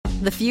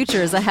The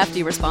future is a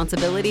hefty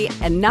responsibility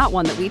and not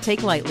one that we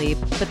take lightly,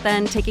 but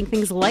then taking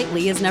things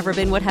lightly has never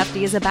been what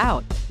Hefty is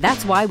about.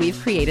 That's why we've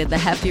created the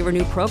Hefty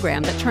Renew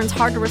program that turns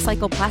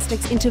hard-to-recycle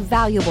plastics into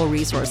valuable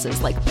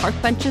resources like park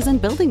benches and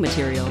building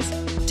materials.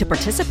 To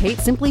participate,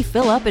 simply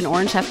fill up an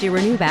orange Hefty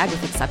Renew bag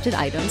with accepted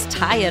items,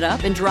 tie it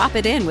up, and drop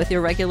it in with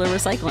your regular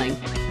recycling.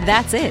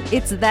 That's it.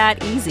 It's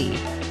that easy.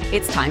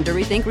 It's time to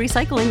rethink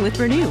recycling with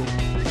Renew.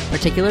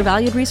 Particular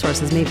valued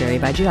resources may vary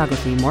by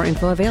geography. More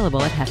info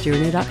available at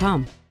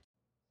heftyrenew.com.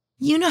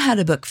 You know how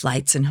to book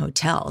flights and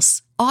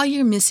hotels. All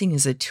you're missing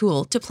is a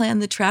tool to plan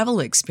the travel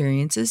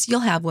experiences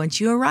you'll have once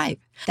you arrive.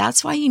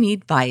 That's why you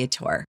need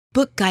Viator.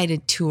 Book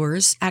guided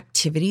tours,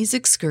 activities,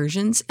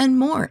 excursions, and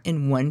more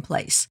in one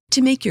place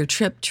to make your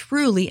trip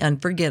truly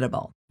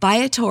unforgettable.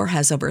 Viator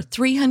has over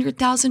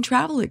 300,000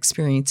 travel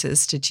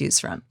experiences to choose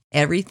from.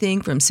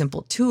 Everything from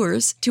simple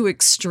tours to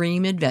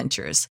extreme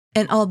adventures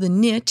and all the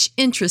niche,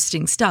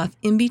 interesting stuff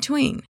in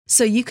between.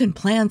 So you can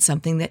plan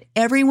something that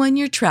everyone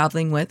you're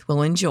traveling with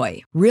will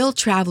enjoy. Real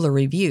traveler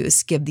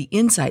reviews give the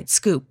inside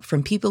scoop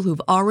from people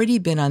who've already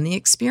been on the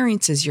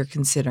experiences you're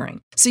considering.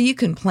 So you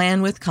can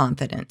plan with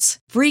confidence.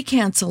 Free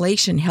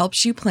cancellation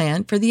helps you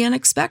plan for the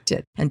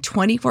unexpected. And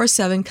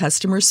 24/7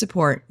 customer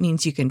support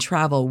means you can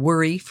travel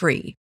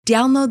worry-free.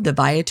 Download the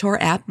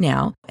Viator app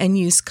now and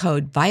use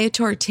code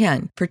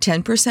Viator10 for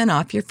 10%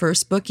 off your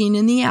first booking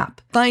in the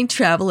app. Find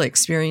travel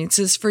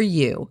experiences for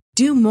you.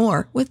 Do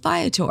more with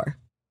Viator.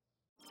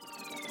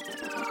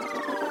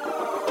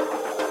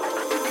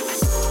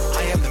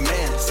 I am the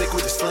man, sick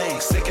with the slang,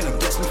 sick and I'm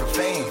destined for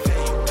fame.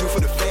 Do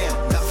for the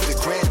fam, not for the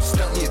gram,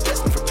 stunt me a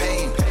destined for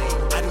pain.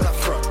 I do not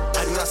front,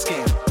 I do not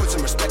scam, put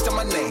some respect on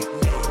my name.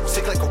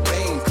 Sick like a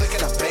rain, click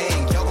and I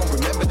bang, y'all gon'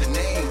 remember the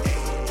name.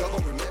 Y'all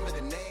gon' remember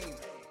the name.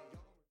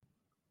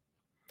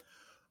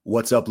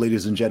 What's up,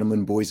 ladies and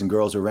gentlemen, boys and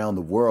girls around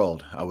the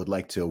world? I would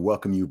like to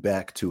welcome you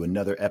back to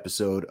another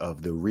episode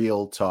of the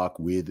Real Talk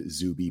with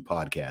Zuby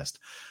podcast.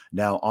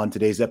 Now, on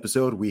today's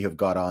episode, we have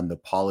got on the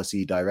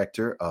policy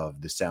director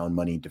of the Sound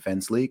Money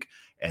Defense League,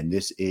 and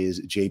this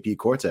is JP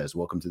Cortez.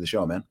 Welcome to the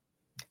show, man.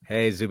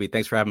 Hey, Zuby.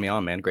 Thanks for having me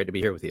on, man. Great to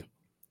be here with you.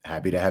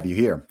 Happy to have you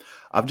here.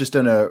 I've just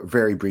done a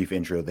very brief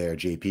intro there,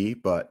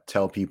 JP, but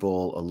tell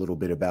people a little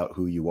bit about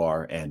who you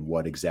are and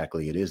what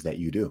exactly it is that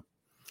you do.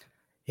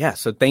 Yeah,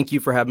 so thank you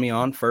for having me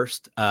on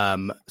first.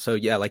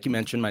 Like you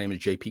mentioned, my name is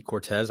JP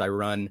Cortez. I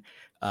run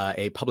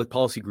a public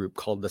policy group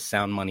called the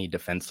Sound Money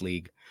Defense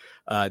League.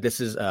 This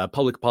is a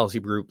public policy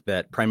group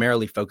that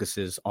primarily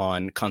focuses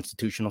on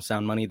constitutional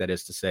sound money, that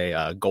is to say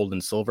gold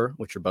and silver,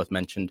 which are both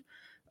mentioned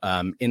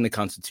in the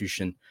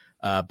Constitution.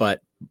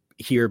 But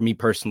here, me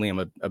personally,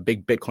 I'm a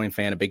big Bitcoin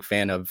fan, a big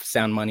fan of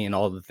sound money and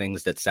all of the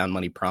things that sound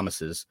money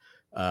promises.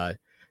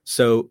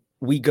 So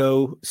we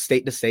go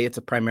state to state. It's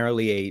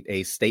primarily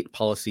a state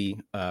policy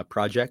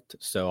project.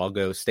 So I'll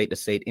go state to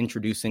state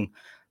introducing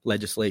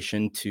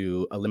legislation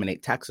to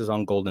eliminate taxes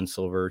on gold and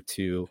silver,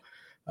 to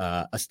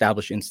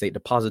establish in-state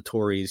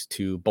depositories,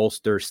 to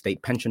bolster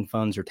state pension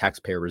funds or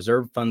taxpayer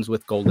reserve funds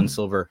with gold and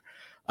silver.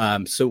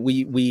 So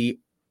we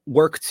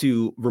work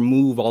to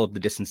remove all of the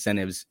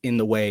disincentives in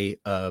the way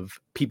of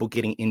people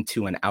getting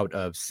into and out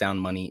of sound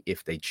money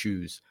if they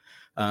choose.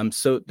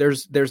 So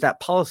there's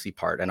that policy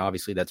part, and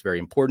obviously that's very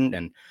important.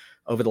 And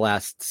over the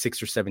last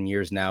 6 or 7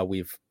 years now,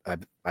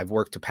 I've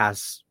worked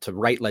to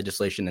write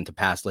legislation and to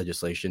pass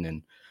legislation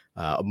in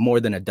more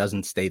than a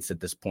dozen states at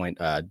this point,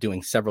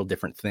 doing several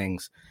different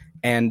things.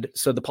 And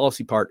so the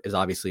policy part is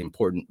obviously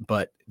important,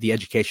 but the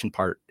education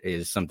part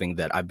is something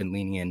that I've been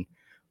leaning in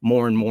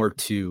more and more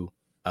to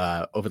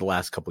over the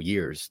last couple of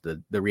years.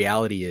 The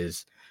reality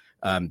is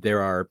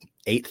there are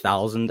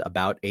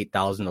about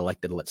 8,000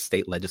 elected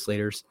state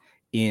legislators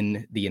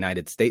in the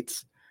United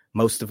States,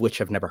 most of which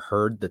have never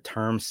heard the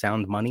term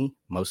sound money,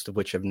 most of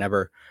which have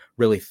never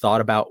really thought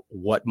about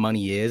what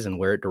money is and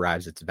where it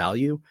derives its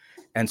value.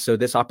 And so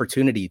this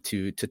opportunity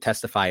to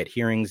testify at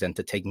hearings and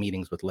to take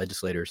meetings with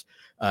legislators,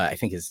 I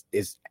think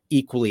is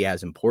equally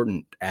as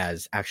important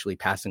as actually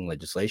passing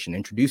legislation,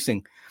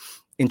 introducing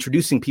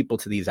people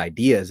to these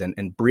ideas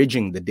and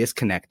bridging the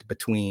disconnect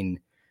between,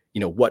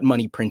 what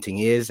money printing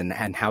is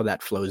and how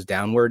that flows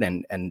downward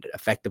and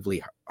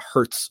effectively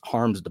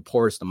harms the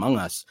poorest among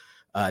us.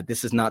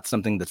 This is not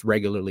something that's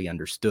regularly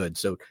understood.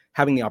 So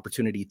having the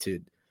opportunity to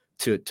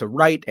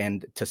write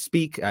and to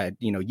speak,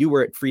 you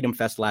were at Freedom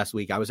Fest last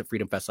week. I was at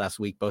Freedom Fest last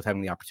week, both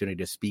having the opportunity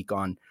to speak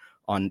on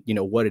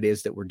what it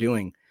is that we're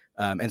doing.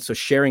 And so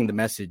sharing the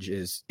message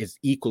is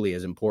equally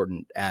as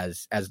important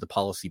as the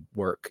policy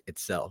work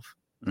itself.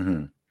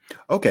 Mm-hmm.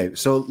 Okay,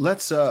 so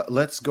let's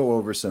go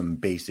over some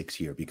basics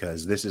here,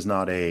 because this is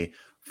not a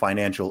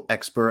financial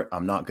expert.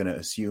 I'm not going to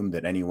assume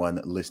that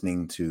anyone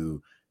listening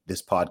to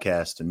this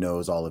podcast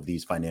knows all of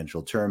these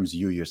financial terms.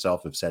 You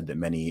yourself have said that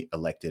many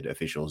elected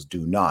officials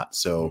do not.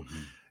 So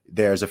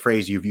there's a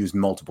phrase you've used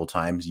multiple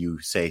times. You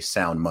say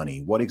sound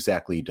money. What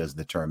exactly does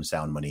the term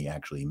sound money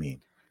actually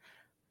mean?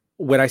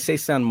 When I say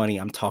sound money,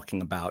 I'm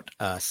talking about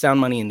sound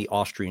money in the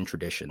Austrian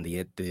tradition,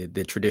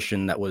 the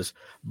tradition that was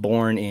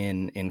born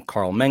in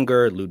Karl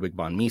Menger, Ludwig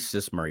von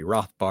Mises, Murray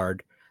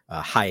Rothbard,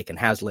 Hayek and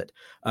Hazlitt.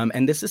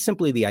 And this is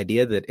simply the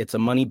idea that it's a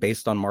money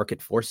based on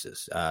market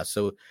forces.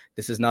 So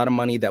this is not a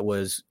money that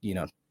was,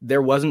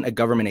 there wasn't a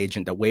government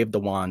agent that waved the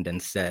wand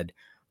and said,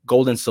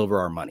 gold and silver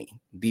are money.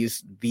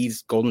 These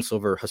gold and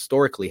silver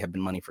historically have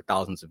been money for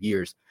thousands of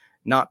years,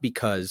 not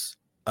because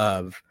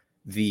of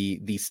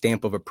the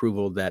stamp of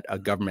approval that a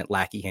government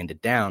lackey handed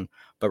down,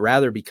 but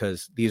rather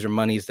because these are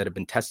monies that have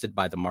been tested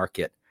by the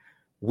market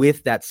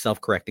with that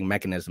self-correcting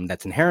mechanism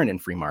that's inherent in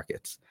free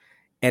markets.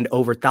 And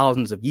over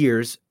thousands of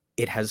years,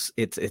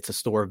 it's a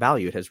store of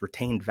value. It has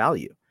retained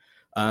value.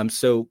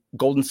 So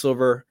gold and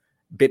silver,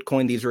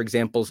 Bitcoin, these are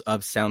examples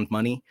of sound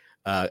money.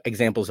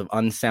 Examples of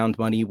unsound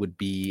money would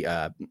be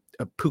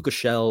puka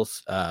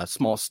shells,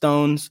 small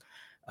stones,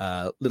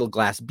 little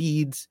glass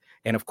beads,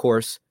 and of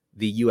course,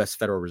 the U.S.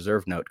 Federal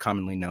Reserve note,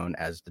 commonly known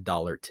as the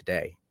dollar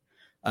today.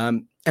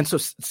 And so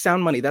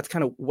sound money, that's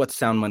kind of what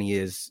sound money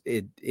is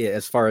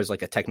as far as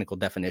like a technical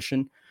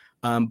definition.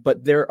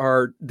 But there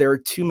are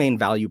two main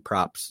value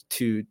props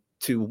to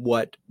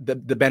what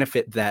the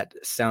benefit that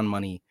sound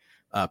money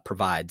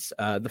provides.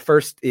 The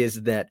first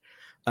is that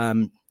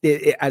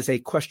as a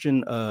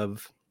question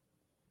of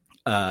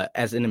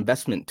as an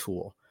investment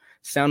tool,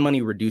 sound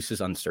money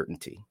reduces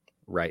uncertainty,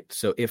 right?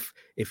 So if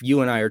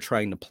you and I are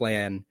trying to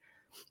plan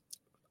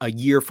a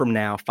year from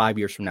now, 5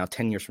 years from now,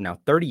 10 years from now,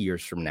 30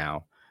 years from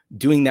now,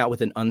 doing that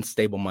with an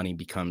unstable money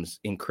becomes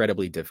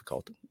incredibly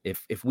difficult.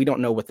 If we don't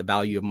know what the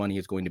value of money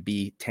is going to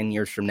be 10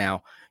 years from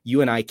now,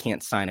 you and I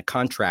can't sign a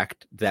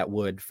contract that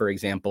would, for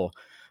example,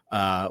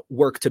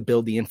 work to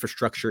build the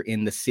infrastructure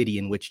in the city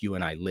in which you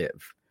and I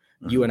live.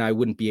 Mm-hmm. You and I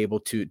wouldn't be able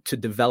to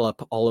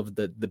develop all of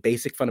the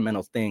basic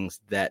fundamental things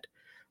that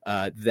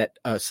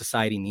a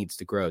society needs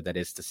to grow. That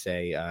is to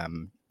say,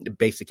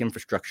 basic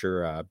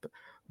infrastructure,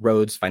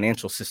 roads,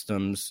 financial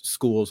systems,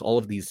 schools, all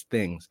of these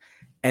things.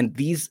 And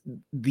these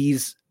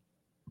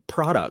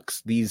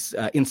products, these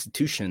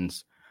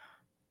institutions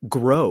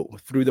grow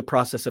through the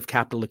process of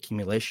capital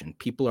accumulation.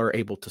 People are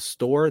able to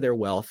store their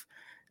wealth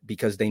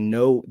because they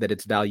know that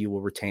its value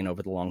will retain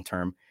over the long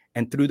term.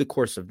 And through the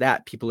course of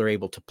that, people are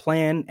able to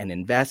plan and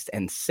invest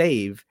and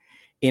save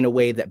in a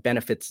way that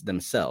benefits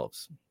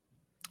themselves,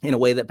 in a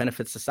way that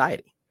benefits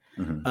society.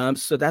 Mm-hmm.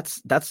 So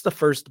that's the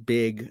first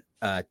big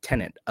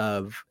tenet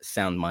of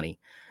sound money.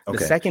 The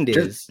second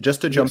is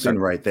just to jump in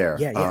right there.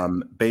 Yeah.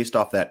 Based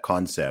off that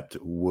concept,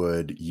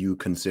 would you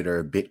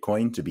consider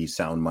Bitcoin to be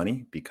sound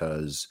money?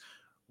 Because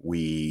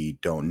we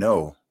don't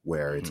know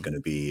where it's going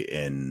to be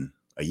in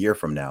a year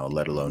from now,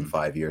 let alone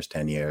 5 years,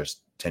 10 years,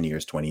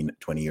 20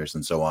 years,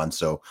 and so on.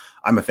 So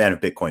I'm a fan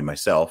of Bitcoin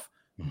myself,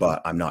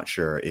 but I'm not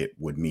sure it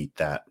would meet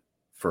that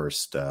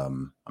first.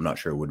 I'm not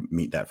sure it would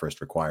meet that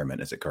first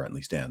requirement as it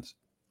currently stands.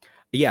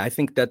 Yeah, I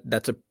think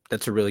that's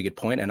a really good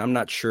point, and I'm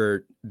not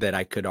sure that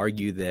I could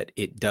argue that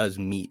it does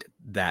meet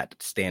that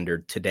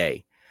standard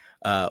today.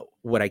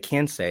 What I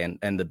can say,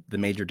 and the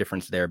major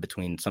difference there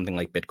between something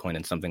like Bitcoin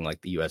and something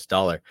like the U.S.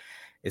 dollar,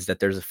 is that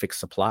there's a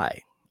fixed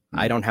supply. Mm-hmm.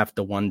 I don't have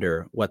to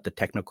wonder what the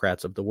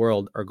technocrats of the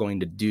world are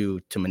going to do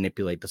to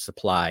manipulate the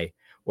supply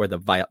or the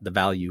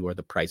value or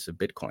the price of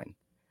Bitcoin.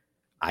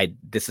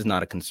 This is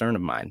not a concern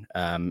of mine.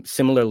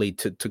 Similarly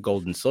to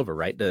gold and silver,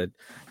 right?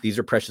 These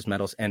are precious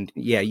metals, and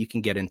yeah, you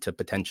can get into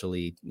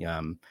potentially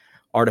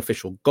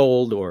artificial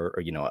gold, or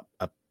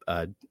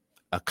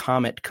a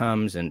comet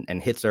comes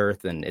and hits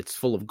Earth, and it's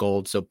full of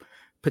gold. So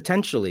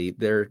potentially,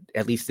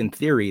 at least in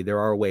theory, there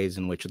are ways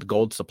in which the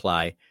gold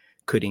supply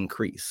could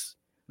increase.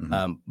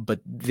 Mm-hmm. But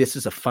this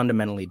is a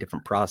fundamentally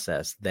different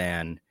process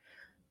than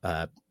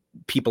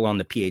people on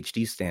the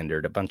PhD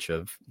standard, a bunch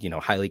of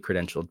highly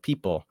credentialed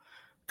people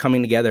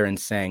coming together and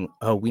saying,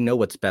 oh, we know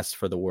what's best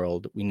for the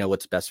world. We know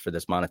what's best for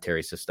this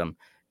monetary system.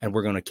 And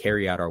we're going to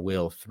carry out our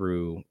will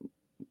through,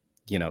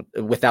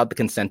 without the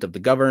consent of the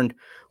governed,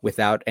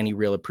 without any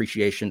real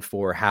appreciation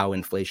for how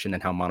inflation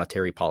and how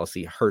monetary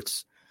policy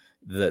hurts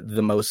the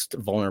most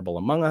vulnerable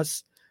among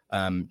us.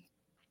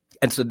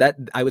 And so that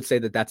I would say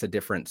that's a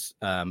difference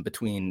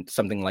between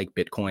something like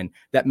Bitcoin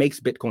that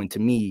makes Bitcoin, to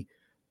me,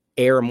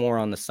 err more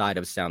on the side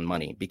of sound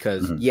money,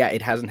 because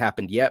it hasn't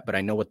happened yet, but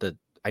I know what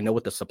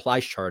the supply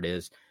chart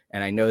is,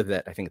 and I know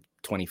that I think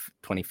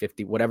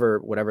 2050,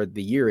 whatever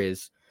the year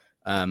is,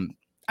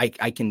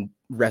 I can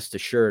rest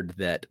assured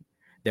that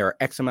there are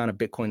X amount of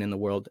Bitcoin in the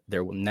world.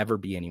 There will never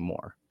be any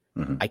more.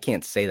 Mm-hmm. I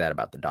can't say that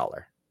about the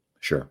dollar.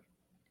 Sure.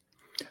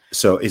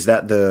 So is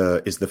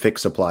the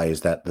fixed supply,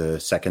 is that the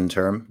second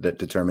term that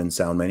determines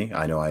sound money?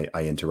 I know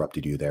I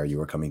interrupted you there. You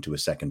were coming to a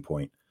second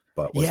point,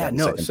 but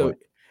point?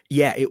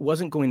 Yeah, it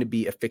wasn't going to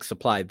be a fixed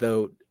supply,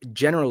 though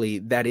generally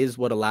that is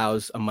what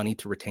allows a money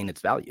to retain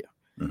its value.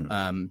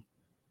 Mm-hmm.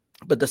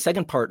 But the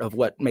second part of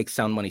what makes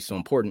sound money so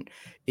important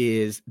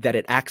is that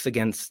it acts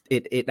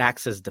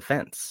as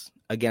defense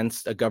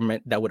against a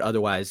government that would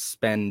otherwise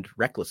spend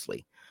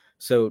recklessly.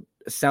 So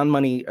sound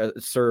money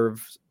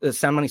serves as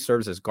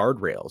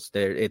guardrails.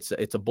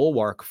 It's a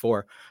bulwark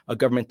for a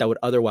government that would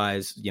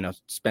otherwise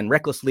spend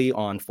recklessly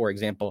on, for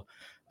example,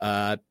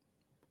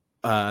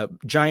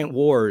 giant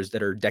wars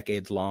that are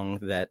decades long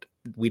that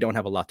we don't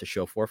have a lot to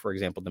show for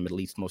example, the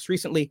Middle East most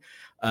recently,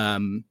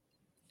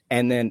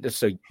 And then,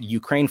 so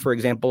Ukraine, for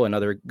example,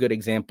 another good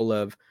example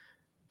of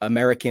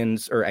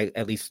Americans, or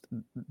at least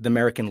the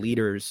American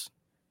leaders,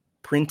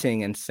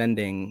 printing and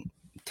sending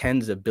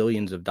tens of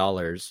billions of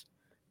dollars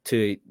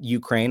to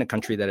Ukraine, a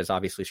country that is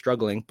obviously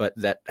struggling, but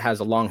that has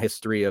a long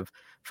history of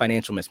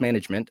financial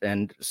mismanagement.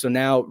 And so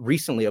now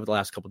recently, over the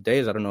last couple of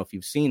days, I don't know if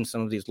you've seen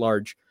some of these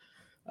large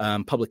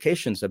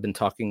publications have been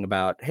talking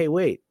about, hey,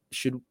 wait,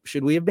 should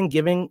we have been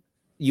giving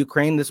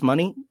Ukraine this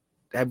money?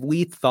 Have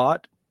we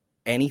thought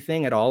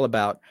anything at all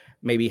about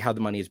maybe how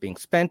the money is being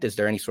spent? Is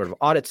there any sort of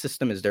audit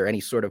system? Is there any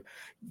sort of,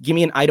 give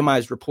me an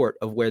itemized report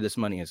of where this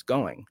money is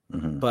going?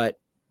 Mm-hmm. But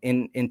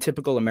in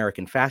typical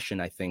American fashion,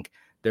 I think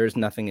there's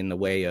nothing in the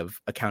way of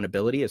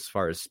accountability as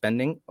far as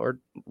spending, or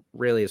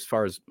really as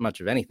far as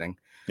much of anything.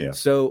 Yeah.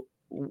 So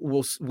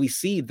we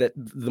see that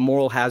the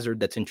moral hazard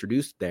that's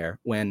introduced there,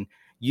 when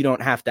you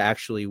don't have to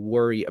actually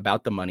worry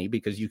about the money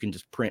because you can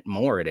just print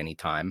more at any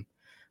time,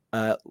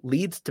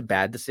 leads to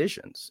bad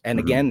decisions. And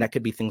again, that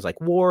could be things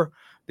like war.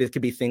 There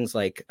could be things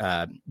like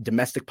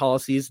domestic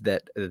policies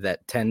that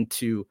tend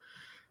to,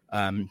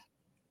 hurt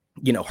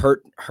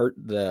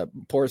the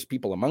poorest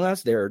people among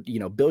us. There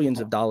are,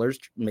 billions of dollars,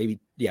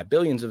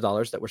 billions of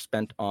dollars that were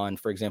spent on,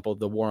 for example,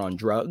 the war on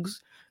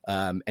drugs.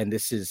 And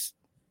this is,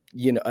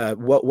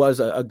 what was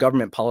a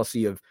government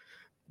policy of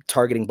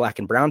targeting Black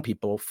and brown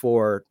people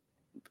for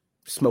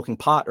smoking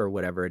pot or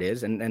whatever it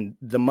is. And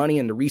the money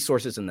and the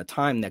resources and the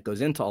time that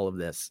goes into all of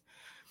this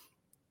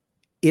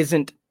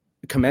isn't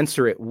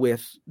commensurate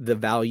with the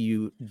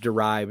value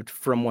derived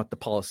from what the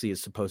policy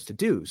is supposed to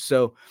do.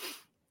 So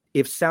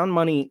if sound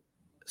money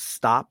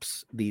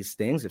stops these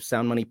things, if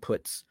sound money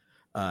puts,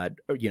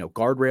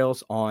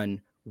 guardrails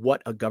on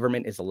what a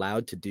government is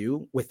allowed to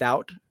do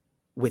without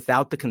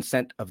the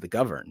consent of the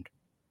governed,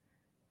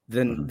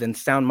 then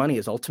sound money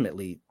is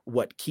ultimately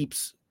what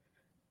keeps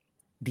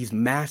these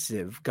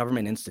massive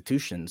government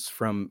institutions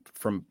from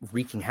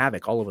wreaking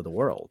havoc all over the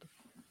world.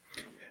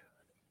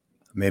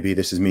 Maybe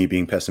this is me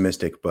being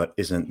pessimistic, but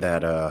isn't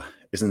that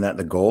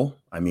the goal?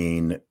 I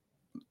mean,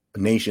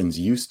 nations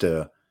used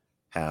to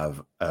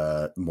have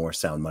a more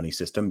sound money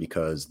system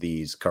because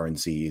these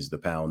currencies, the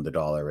pound, the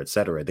dollar, et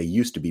cetera, they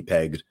used to be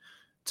pegged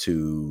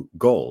to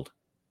gold.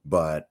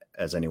 But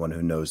as anyone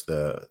who knows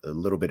a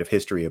little bit of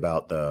history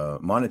about the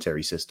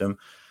monetary system,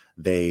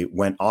 they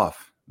went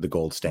off the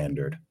gold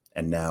standard.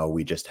 And now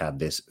we just have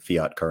this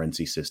fiat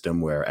currency system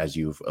where, as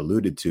you've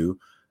alluded to,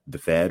 the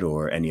Fed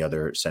or any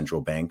other central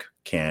bank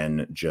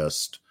can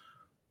just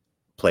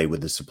play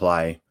with the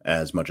supply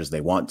as much as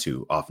they want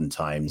to,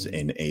 oftentimes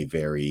in a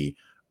very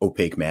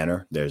opaque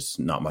manner. There's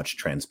not much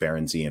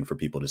transparency, and for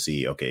people to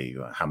see, okay,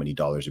 how many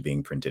dollars are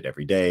being printed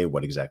every day,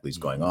 what exactly is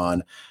going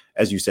on.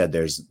 As you said,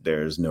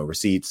 there's no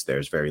receipts,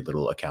 there's very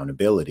little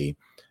accountability.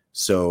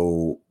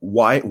 So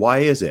why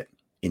is it,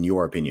 in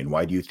your opinion,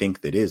 why do you think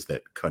that is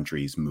that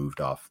countries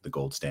moved off the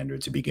gold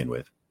standard to begin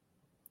with?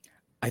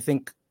 I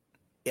think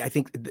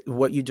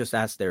what you just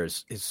asked there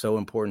is so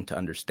important to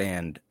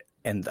understand.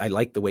 And I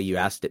like the way you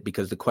asked it,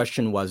 because the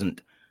question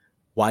wasn't,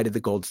 why did the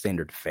gold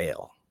standard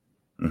fail?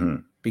 Mm-hmm.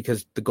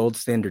 Because the gold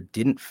standard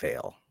didn't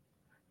fail.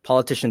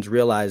 Politicians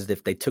realized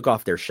if they took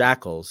off their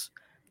shackles,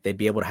 they'd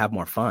be able to have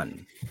more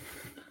fun.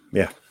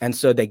 Yeah. And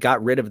so they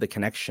got rid of the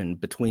connection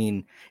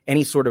between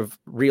any sort of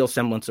real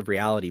semblance of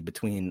reality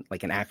between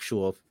like an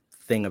actual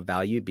thing of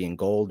value being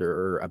gold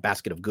or a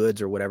basket of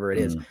goods or whatever it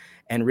is,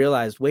 and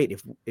realized,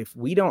 wait, if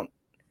we don't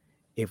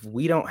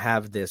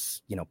have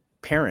this,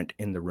 parent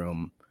in the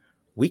room,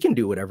 we can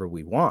do whatever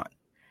we want.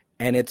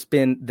 And it's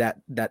been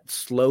that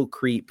slow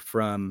creep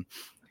from,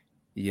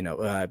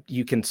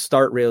 you can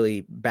start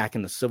really back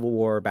in the Civil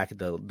War, back at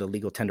the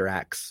Legal Tender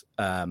Acts.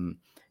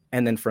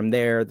 And then from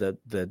there,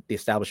 the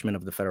establishment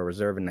of the Federal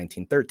Reserve in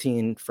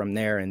 1913. From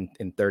there, in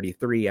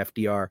 1933,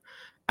 FDR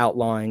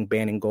outlawing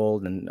banning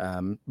gold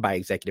and by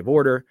executive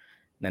order.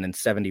 And then in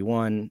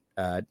 1971,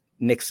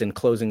 Nixon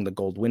closing the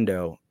gold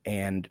window.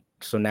 And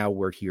so now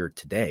we're here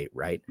today,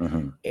 right?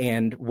 Mm-hmm.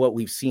 And what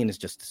we've seen is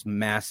just this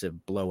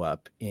massive blow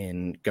up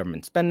in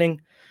government spending.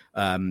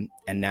 And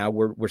now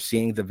we're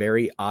seeing the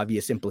very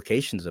obvious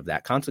implications of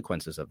that,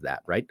 consequences of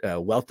that, right?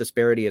 Wealth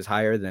disparity is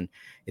higher than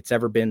it's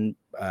ever been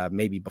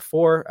maybe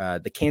before.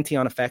 The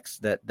Cantillon effects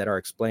that are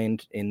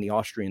explained in the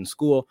Austrian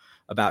school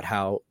about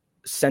how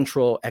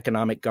central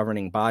economic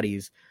governing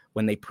bodies,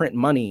 when they print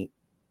money,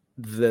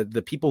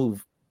 the people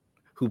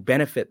who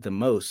benefit the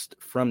most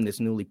from this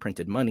newly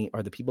printed money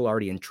are the people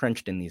already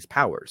entrenched in these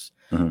powers,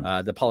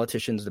 the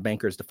politicians, the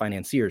bankers, the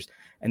financiers.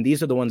 And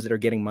these are the ones that are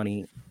getting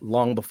money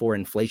long before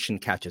inflation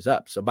catches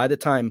up. So by the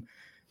time,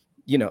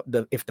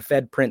 if the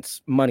Fed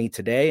prints money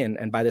today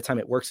and by the time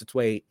it works its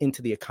way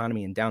into the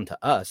economy and down to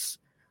us,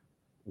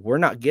 we're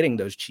not getting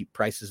those cheap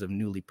prices of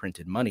newly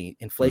printed money.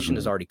 Inflation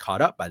is already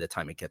caught up by the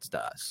time it gets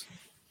to us.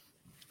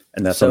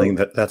 And that's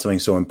something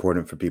so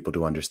important for people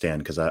to understand,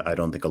 because I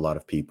don't think a lot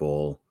of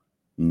people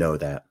know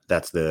that.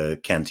 That's the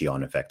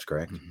Cantillon effect,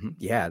 correct? Mm-hmm.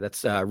 Yeah,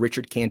 that's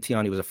Richard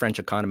Cantillon. He was a French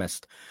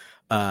economist.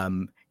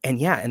 And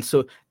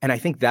I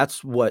think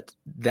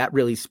that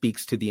really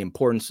speaks to the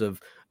importance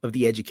of of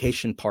the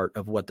education part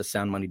of what the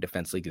Sound Money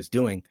Defense League is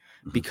doing,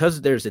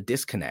 because there's a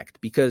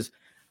disconnect. Because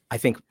I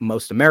think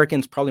most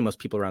Americans, probably most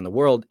people around the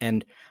world,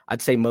 and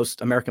I'd say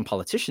most American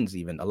politicians,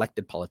 even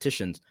elected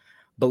politicians,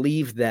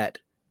 believe that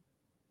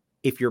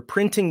if you're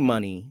printing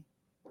money,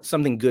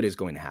 something good is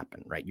going to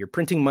happen, right? You're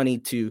printing money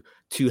to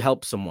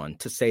help someone,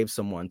 to save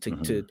someone,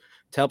 to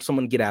help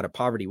someone get out of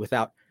poverty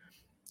without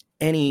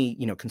any,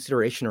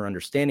 consideration or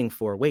understanding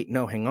for, wait,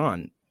 no, hang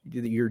on.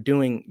 You're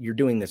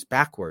doing this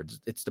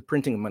backwards. It's the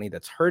printing of money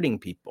that's hurting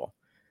people.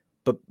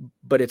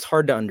 But it's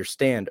hard to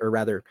understand, or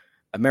rather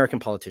American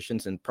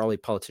politicians and probably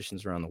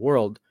politicians around the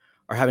world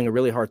are having a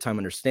really hard time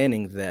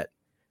understanding that,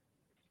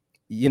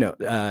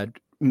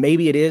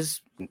 maybe it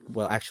is,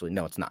 well, actually,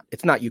 no, it's not.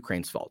 It's not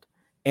Ukraine's fault.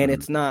 And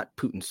it's not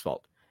Putin's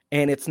fault.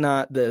 And it's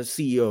not the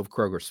CEO of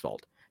Kroger's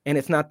fault. And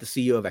it's not the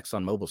CEO of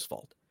ExxonMobil's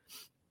fault.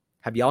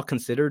 Have y'all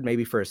considered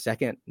maybe for a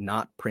second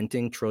not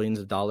printing trillions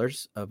of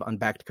dollars of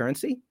unbacked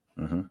currency?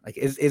 Like,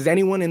 is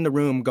anyone in the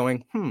room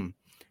going,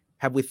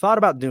 have we thought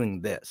about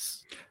doing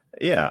this?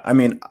 Yeah, I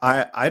mean,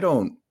 I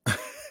don't.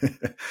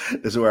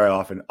 This is where I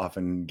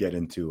often get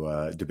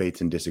into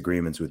debates and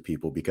disagreements with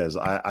people, because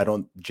I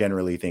don't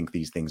generally think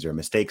these things are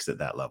mistakes at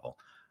that level.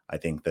 I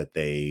think that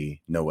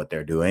they know what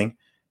they're doing.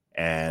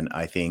 And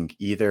I think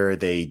either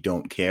they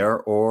don't care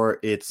or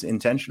it's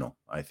intentional.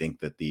 I think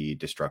that the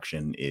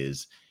destruction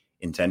is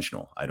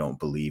intentional. I don't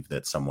believe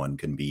that someone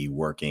can be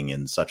working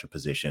in such a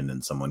position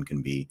and someone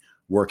can be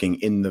working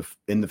in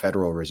the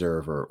Federal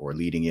Reserve or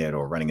leading it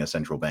or running a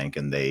central bank,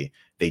 and they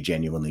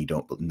genuinely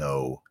don't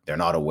know, they're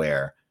not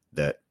aware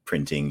that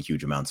printing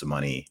huge amounts of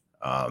money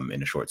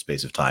in a short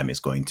space of time is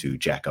going to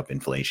jack up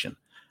inflation.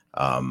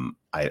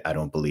 I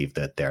don't believe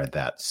that they're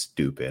that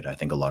stupid. I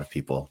think a lot of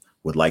people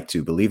would like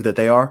to believe that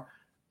they are.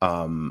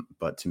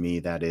 But to me,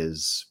 that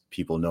is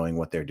people knowing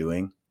what they're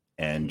doing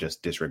and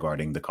just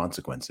disregarding the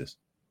consequences.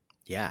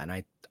 Yeah, and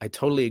I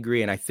totally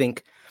agree. And I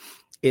think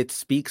it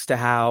speaks to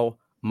how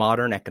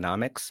modern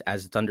economics,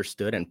 as it's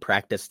understood and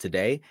practiced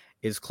today,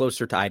 is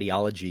closer to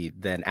ideology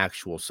than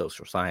actual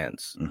social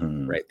science,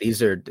 right?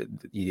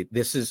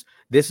 This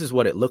is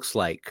what it looks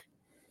like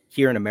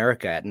here in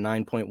America at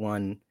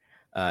 9.1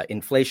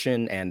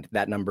 inflation, and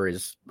that number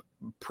is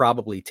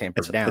probably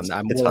tampered down.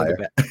 I'm willing to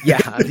bet. Yeah.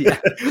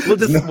 We'll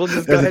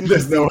just go ahead and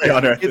there's no way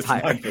on earth it's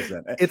higher.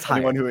 9%. It's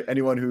higher.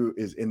 Anyone who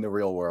is in the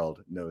real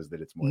world knows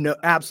that it's more. No,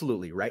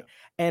 absolutely right.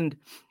 Yeah. And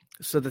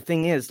so the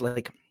thing is,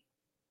 like,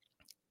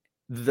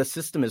 the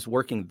system is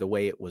working the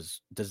way it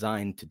was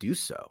designed to do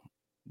so.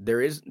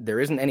 There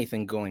isn't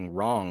anything going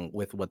wrong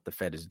with what the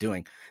Fed is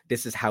doing.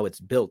 This is how it's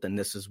built, and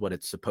this is what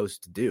it's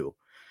supposed to do.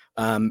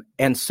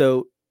 And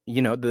so,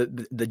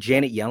 the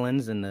Janet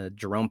Yellens and the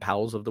Jerome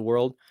Powells of the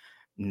world,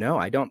 no,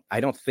 I don't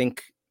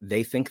think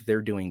they think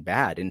they're doing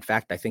bad. In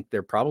fact, I think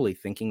they're probably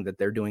thinking that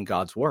they're doing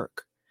God's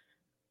work.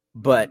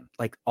 But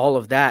like, all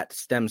of that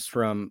stems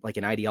from like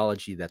an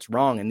ideology that's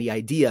wrong. And the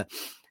idea,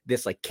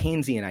 this like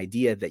Keynesian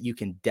idea that you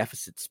can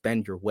deficit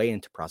spend your way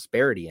into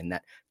prosperity, and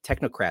that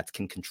technocrats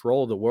can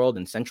control the world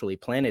and centrally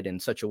plan it in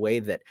such a way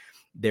that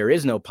there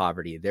is no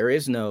poverty. There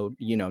is no,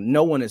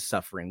 no one is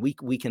suffering.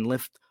 We can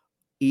lift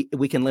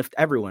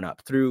everyone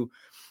up through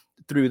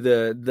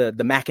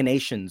the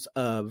machinations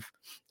of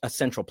a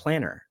central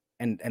planner.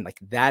 And like,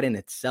 that in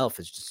itself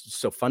is just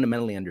so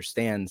fundamentally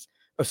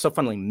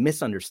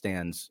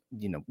misunderstands,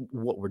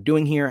 what we're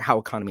doing here, how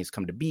economies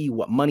come to be,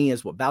 what money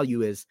is, what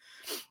value is.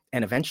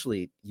 And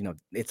eventually,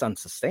 it's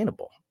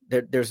unsustainable.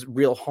 There's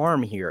real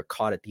harm here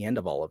caught at the end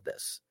of all of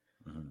this.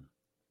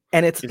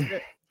 And it's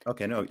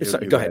okay. No,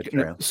 sorry, go ahead.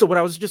 No, so what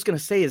I was just going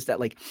to say is that,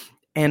 like,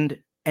 and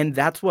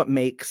that's what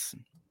makes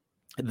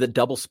the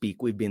doublespeak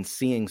we've been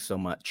seeing so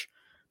much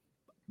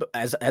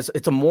as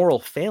it's a moral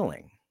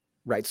failing,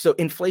 right? So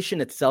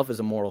inflation itself is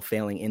a moral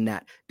failing in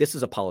that this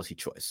is a policy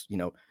choice.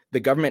 The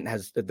government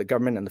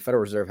and the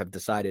Federal Reserve have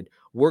decided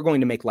we're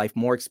going to make life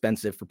more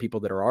expensive for people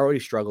that are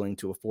already struggling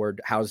to afford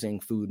housing,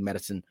 food,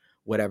 medicine,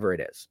 whatever it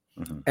is.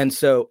 And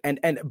so,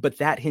 but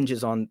that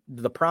hinges on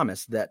the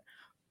promise that,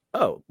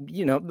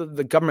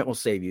 the government will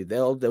save you.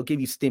 They'll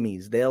give you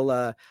stimmies.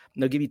 They'll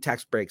give you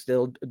tax breaks.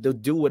 They'll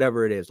do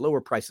whatever it is,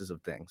 lower prices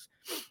of things.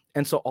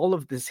 And so all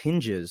of this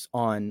hinges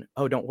on,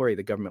 oh, don't worry,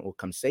 the government will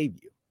come save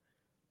you.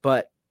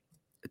 But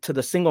to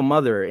the single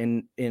mother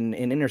in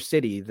inner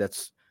city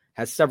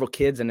has several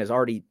kids and is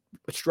already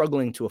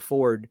struggling to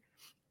afford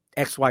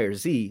X, Y, or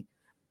Z,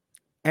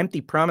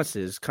 empty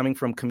promises coming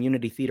from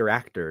community theater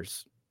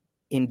actors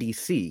in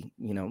DC,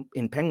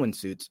 in penguin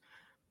suits,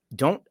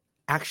 don't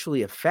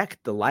actually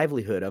affect the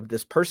livelihood of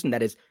this person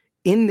that is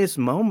in this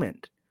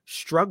moment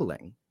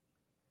struggling.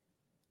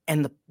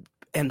 And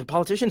the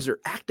politicians are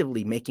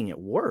actively making it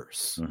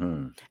worse.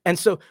 And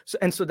so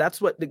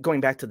that's what,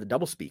 going back to the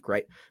doublespeak,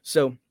 right?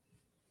 So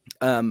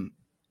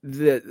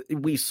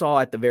we saw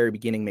at the very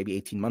beginning, maybe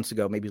 18 months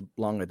ago, maybe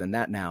longer than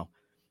that now,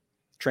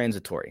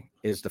 transitory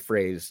is the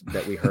phrase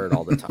that we heard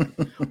all the time.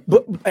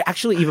 But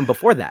actually, even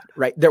before that,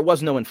 right, there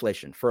was no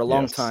inflation. For a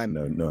long time,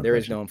 there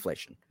is no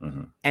inflation.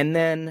 And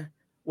then,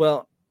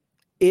 well,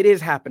 it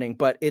is happening,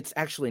 but it's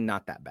actually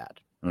not that bad.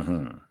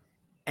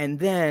 And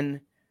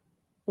then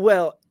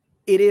Well,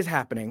 it is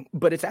happening,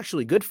 but it's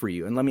actually good for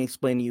you. And let me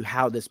explain to you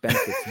how this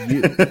benefits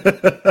you.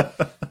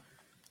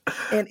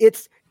 And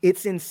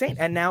it's insane.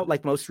 And now,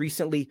 like most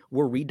recently,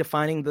 we're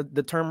redefining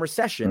the term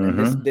recession,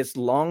 and this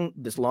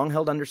long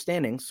held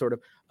understanding sort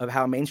of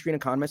how mainstream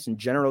economists and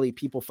generally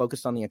people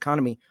focused on the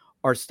economy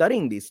are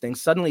studying these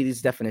things. Suddenly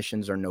these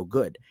definitions are no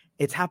good.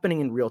 It's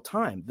happening in real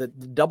time. The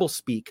double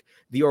speak,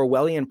 the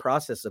Orwellian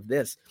process of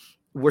this,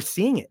 we're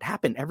seeing it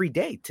happen every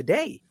day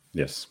today.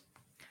 Yes.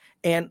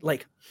 And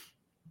like,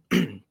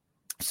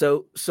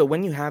 so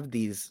when you have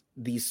these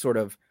sort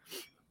of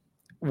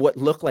what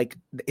look like,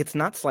 it's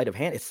not sleight of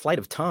hand, it's sleight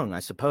of tongue,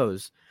 I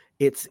suppose.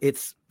 It's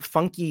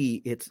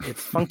funky. It's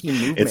funky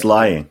movement. It's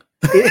lying.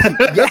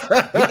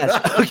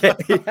 Yes. Okay.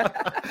 Yeah.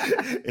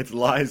 It's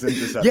lies and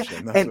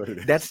deception. Yeah. That's what it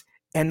is.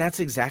 That's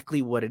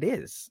exactly what it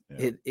is.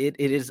 Yeah. It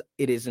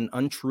is an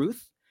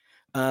untruth.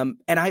 And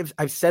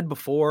I've said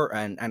before,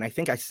 and I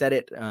think I said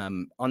it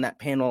on that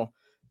panel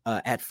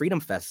at Freedom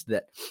Fest,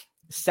 that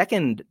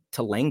second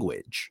to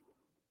language,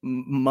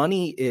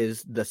 money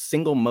is the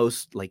single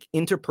most like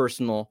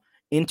interpersonal,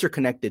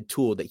 interconnected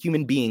tool that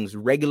human beings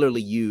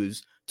regularly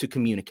use to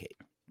communicate.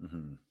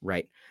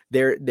 Right?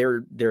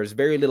 There's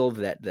very little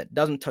that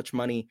doesn't touch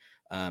money.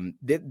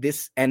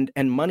 This and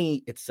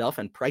money itself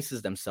and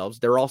prices themselves,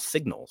 they're all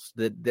signals.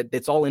 That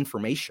it's all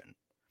information.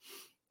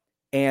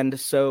 And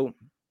so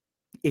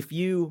if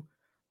you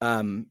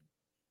so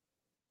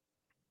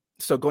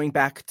going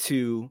back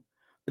to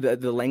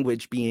the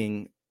language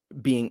being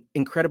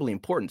incredibly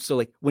important. So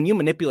like when you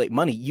manipulate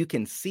money, you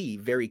can see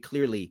very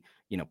clearly,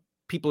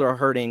 people are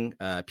hurting,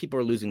 people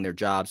are losing their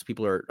jobs,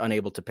 people are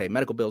unable to pay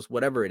medical bills,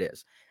 whatever it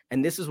is.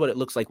 And this is what it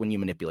looks like when you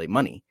manipulate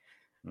money.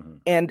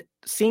 And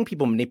seeing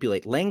people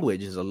manipulate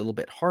language is a little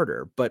bit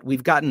harder, but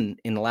we've gotten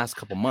in the last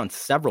couple months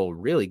several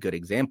really good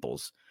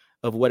examples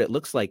of what it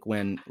looks like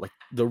when like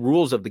the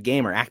rules of the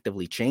game are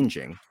actively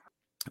changing.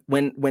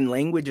 When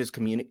language is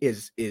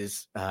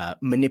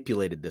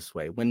manipulated this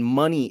way, when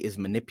money is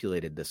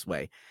manipulated this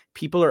way,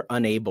 people are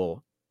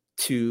unable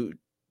to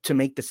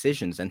make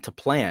decisions and to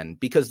plan,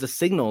 because the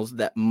signals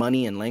that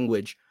money and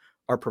language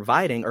are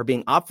providing are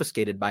being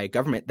obfuscated by a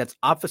government that's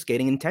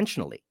obfuscating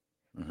intentionally.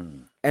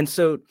 And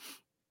so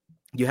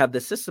you have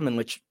this system in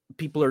which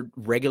people are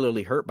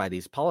regularly hurt by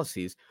these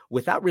policies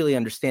without really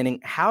understanding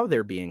how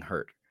they're being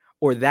hurt,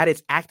 or that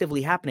it's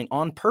actively happening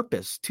on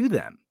purpose to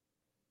them.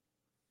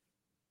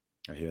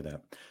 I hear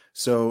that.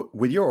 So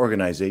with your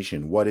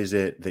organization, what is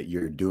it that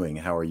you're doing?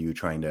 How are you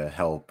trying to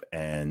help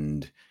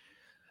and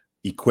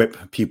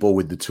equip people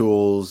with the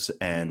tools,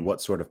 and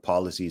what sort of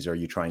policies are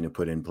you trying to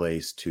put in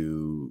place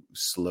to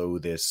slow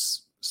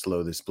this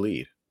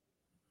bleed?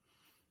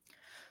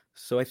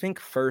 So I think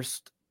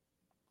first,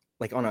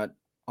 like on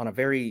a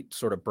very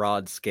sort of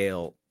broad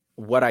scale,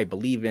 what I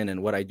believe in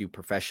and what I do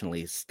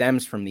professionally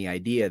stems from the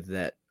idea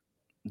that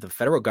the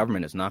federal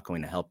government is not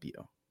going to help you.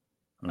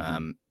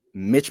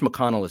 Mitch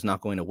McConnell is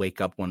not going to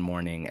wake up one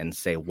morning and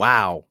say,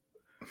 wow,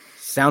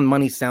 sound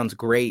money sounds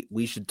great.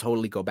 We should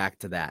totally go back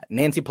to that.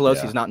 Nancy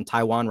Pelosi is not in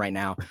Taiwan right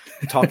now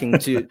talking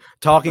to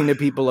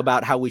people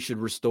about how we should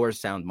restore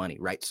sound money.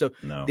 Right. So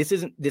this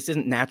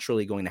isn't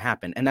naturally going to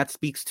happen. And that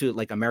speaks to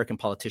like American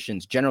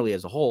politicians generally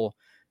as a whole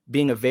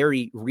being a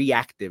very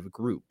reactive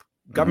group.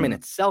 Government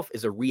itself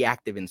is a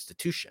reactive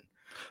institution.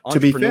 To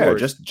be fair,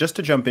 just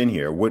to jump in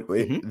here,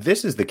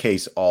 this is the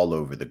case all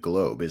over the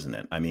globe, isn't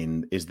it? I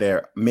mean,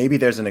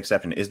 there's an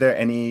exception. Is there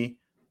any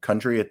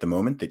country at the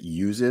moment that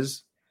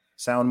uses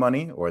sound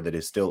money or that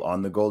is still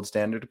on the gold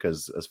standard?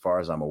 Because as far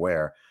as I'm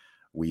aware,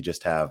 we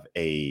just have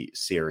a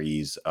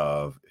series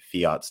of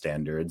fiat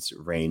standards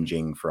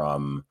ranging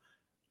from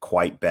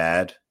quite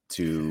bad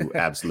to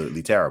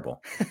absolutely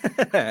terrible.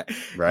 Right?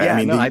 Yeah,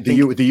 I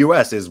mean, the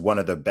US is one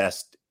of the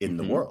best in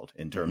the world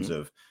in terms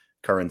of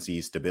currency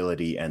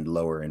stability and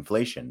lower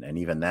inflation, and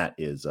even that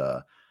is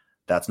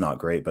that's not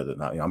great. But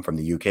I'm from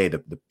the UK.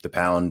 The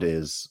pound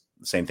is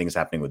the same thing is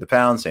happening with the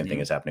pound. Same thing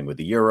is happening with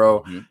the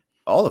euro.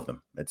 All of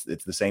them. It's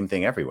the same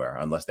thing everywhere,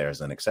 unless there's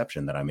an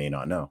exception that I may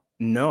not know.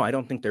 No, I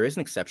don't think there is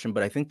an exception,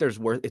 but I think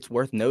it's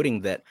worth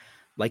noting that,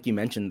 like you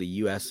mentioned, the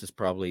U.S. is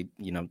probably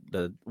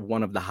the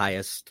one of the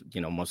highest,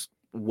 most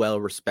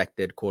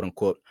well-respected, quote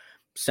unquote,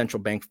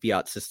 central bank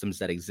fiat systems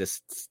that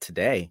exists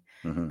today.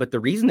 But the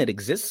reason it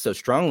exists so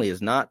strongly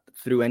is not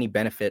through any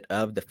benefit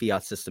of the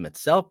fiat system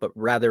itself, but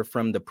rather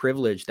from the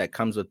privilege that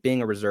comes with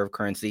being a reserve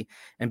currency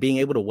and being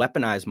able to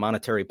weaponize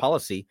monetary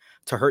policy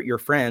to hurt your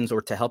friends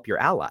or to help your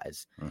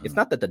allies. It's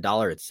not that the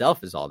dollar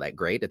itself is all that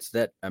great. It's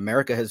that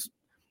America has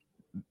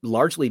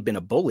largely been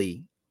a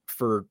bully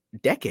for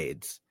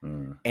decades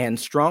and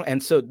strong.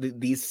 And so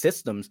these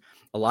systems,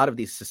 a lot of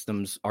these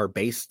systems are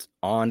based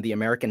on the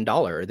American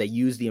dollar. They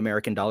use the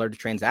American dollar to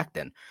transact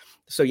in.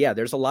 So yeah,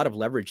 there's a lot of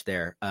leverage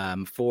there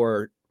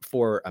for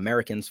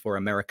Americans, for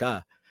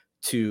America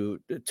to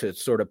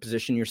sort of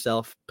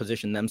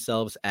position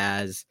themselves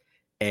as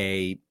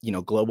a,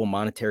 global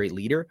monetary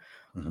leader.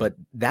 But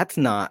that's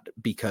not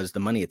because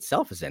the money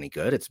itself is any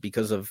good. It's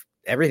because of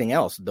everything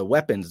else, the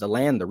weapons, the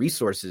land, the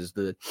resources,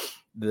 the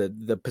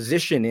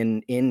position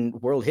in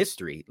world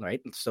history,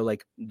 right? So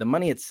like the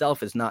money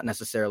itself is not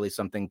necessarily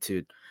something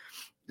to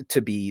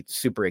be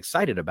super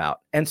excited about.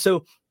 And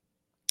so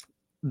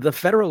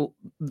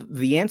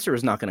the answer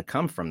is not going to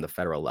come from the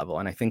federal level.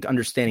 And I think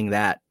understanding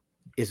that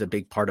is a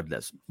big part of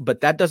this.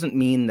 But that doesn't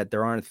mean that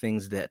there aren't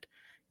things that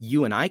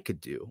you and I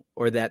could do,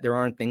 or that there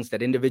aren't things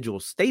that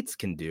individual states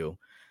can do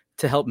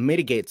to help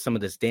mitigate some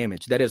of this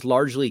damage that is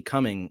largely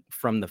coming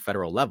from the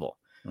federal level.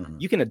 Mm-hmm.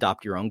 You can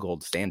adopt your own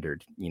gold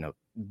standard,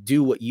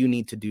 do what you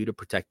need to do to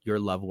protect your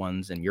loved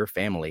ones and your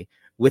family,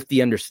 with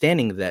the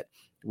understanding that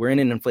we're in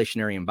an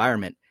inflationary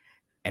environment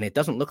and it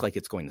doesn't look like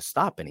it's going to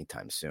stop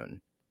anytime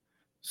soon.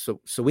 So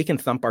we can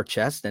thump our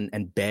chest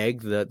and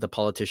beg the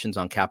politicians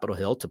on Capitol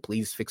Hill to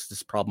please fix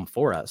this problem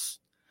for us.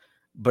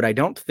 But I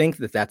don't think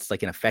that that's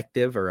like an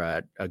effective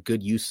or a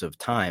good use of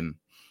time.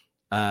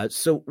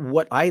 So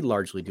what I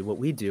largely do, what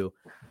we do,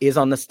 is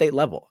on the state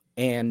level.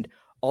 And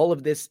all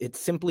of this,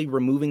 it's simply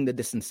removing the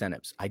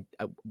disincentives.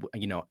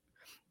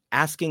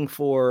 Asking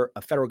for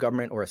a federal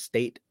government or a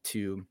state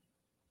to,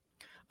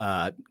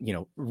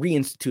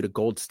 reinstitute a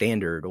gold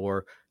standard,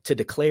 or to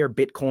declare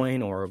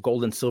Bitcoin or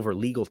gold and silver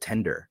legal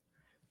tender,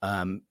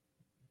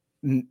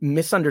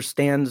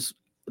 misunderstands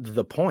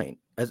the point.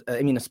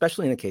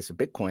 Especially in the case of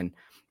Bitcoin,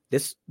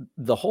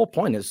 the whole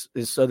point is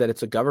so that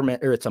it's a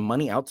government, or it's a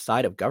money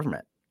outside of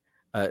government,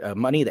 a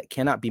money that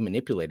cannot be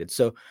manipulated.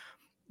 So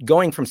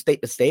going from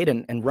state to state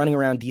and running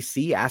around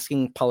DC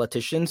asking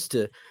politicians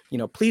to,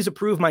 please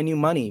approve my new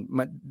money,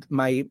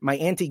 my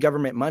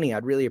anti-government money.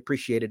 I'd really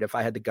appreciate it if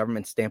I had the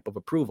government stamp of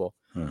approval,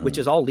 mm-hmm. which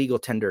is all legal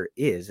tender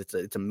is.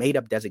 It's a made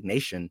up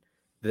designation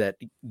that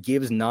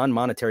gives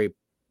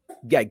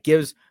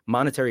gives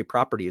monetary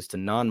properties to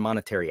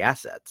non-monetary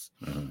assets.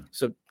 Mm-hmm.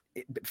 So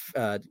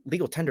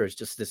legal tender is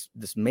just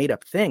this made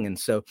up thing. And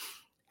so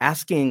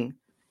begging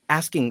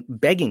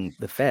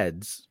the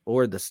feds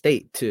or the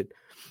state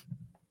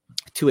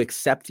to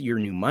accept your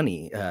new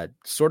money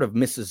sort of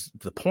misses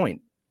the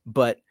point.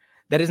 But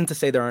that isn't to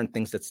say there aren't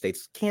things that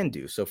states can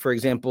do. So for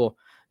example,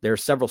 there are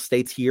several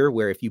states here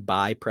where if you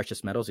buy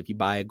precious metals, if you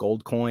buy a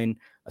gold coin,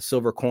 a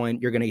silver coin,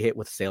 you're going to get hit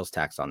with sales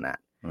tax on that.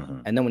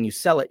 Mm-hmm. And then when you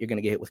sell it, you're going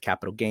to get hit with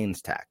capital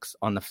gains tax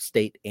on the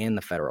state and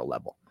the federal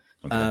level.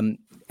 Okay.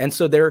 And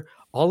so there are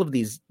all of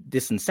these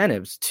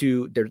disincentives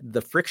to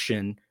the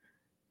friction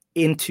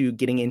into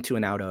getting into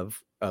and out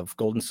of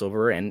gold and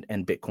silver and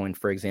Bitcoin,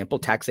 for example,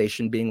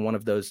 taxation being one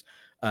of those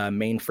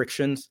main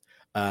frictions.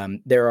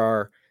 There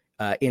are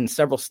in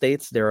several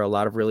states, there are a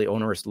lot of really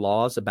onerous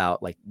laws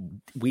about, like,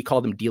 we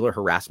call them dealer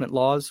harassment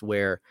laws,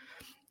 where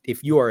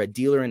if you are a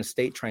dealer in a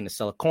state trying to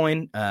sell a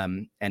coin,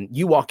 and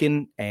you walk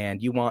in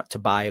and you want to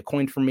buy a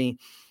coin from me,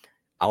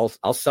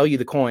 I'll sell you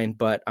the coin,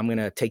 but I'm going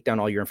to take down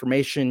all your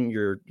information,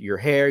 your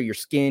hair, your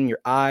skin, your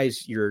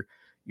eyes, your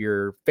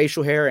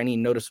facial hair, any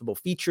noticeable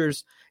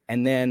features.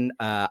 And then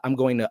I'm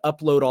going to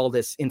upload all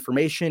this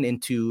information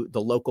into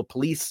the local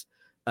police,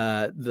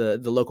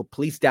 the local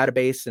police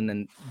database, and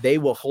then they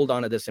will hold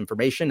on to this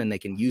information and they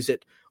can use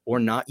it or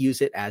not use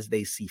it as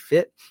they see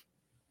fit.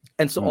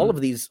 And so all of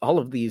these,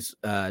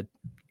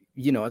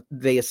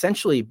 they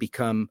essentially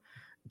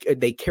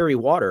they carry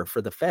water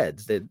for the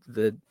feds.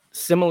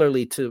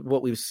 Similarly to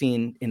what we've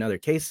seen in other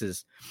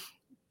cases,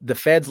 the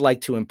feds like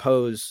to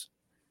impose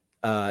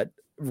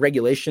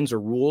regulations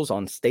or rules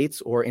on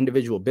states or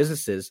individual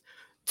businesses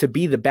to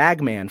be the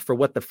bagman for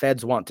what the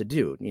feds want to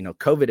do.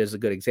 COVID is a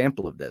good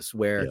example of this,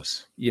 where,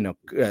 yes.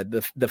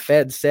 The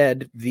Fed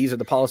said, these are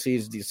the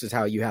policies, this is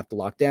how you have to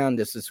lock down,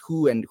 this is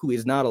who and who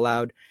is not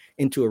allowed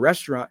into a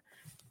restaurant.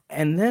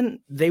 And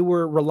then they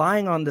were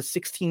relying on the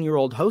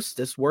 16-year-old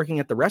hostess working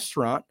at the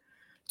restaurant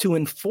to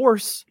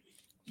enforce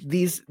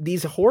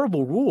these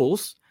horrible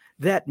rules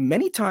that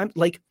many times,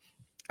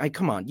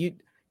 come on, you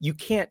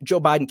can't, Joe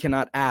Biden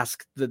cannot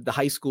ask the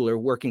high schooler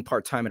working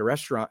part-time at a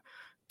restaurant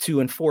to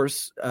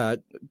enforce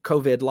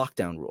COVID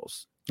lockdown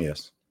rules.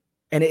 Yes.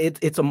 And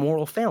it's a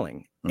moral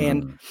failing. Mm.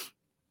 And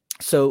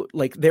so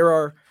there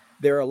are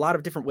a lot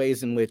of different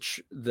ways in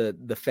which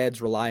the feds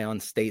rely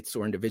on states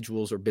or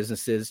individuals or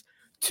businesses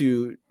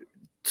to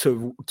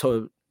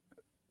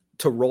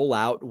roll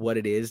out what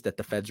it is that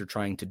the feds are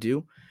trying to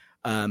do.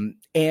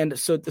 And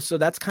so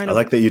that's kind of, I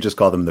like that you just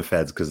call them the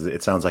feds, because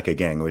it sounds like a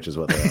gang, which is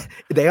what they are.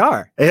 They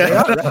are. Yeah. They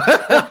are,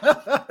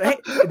 right? Hey,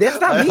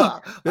 that's not me.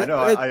 I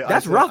know.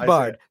 That's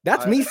Rothbard.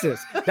 That's Mises.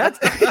 That's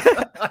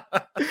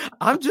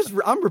I'm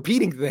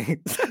repeating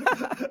things.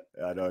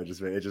 I know. It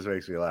just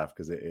makes me laugh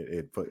because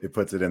it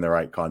puts it in the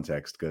right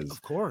context. Because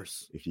of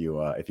course, if you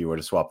were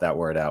to swap that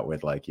word out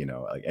with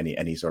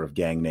any sort of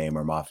gang name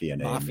or mafia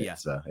name,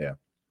 it's,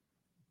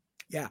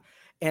 yeah.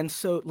 And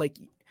so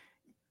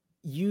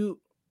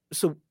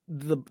so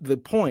the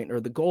point or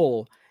the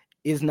goal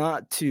is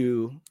not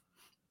to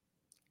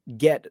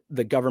get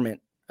the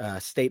government,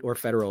 state or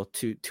federal,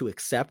 to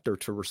accept or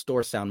to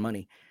restore sound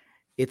money.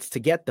 It's to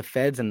get the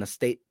feds and the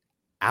state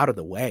out of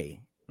the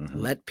way. Mm-hmm.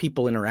 Let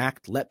people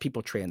interact, let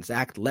people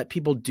transact, let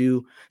people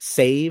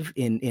save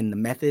in the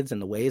methods and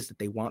the ways that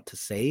they want to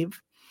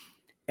save.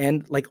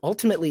 And like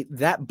ultimately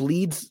that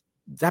bleeds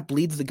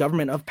the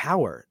government of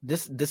power.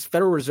 This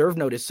Federal Reserve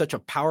note is such a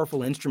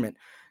powerful instrument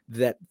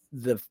that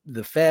the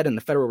Fed and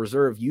the Federal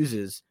Reserve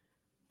uses,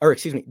 or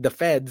excuse me, the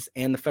Feds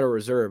and the Federal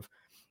Reserve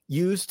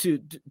use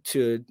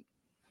to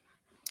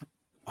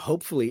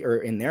hopefully, or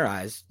in their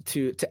eyes,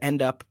 to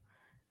end up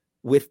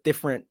with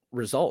different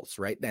results,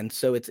 right? And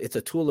so it's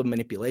a tool of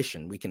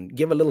manipulation. We can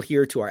give a little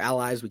here to our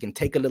allies. We can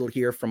take a little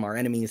here from our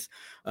enemies.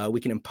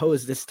 We can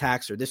impose this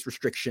tax or this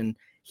restriction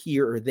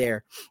here or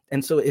there.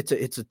 And so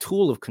it's a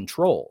tool of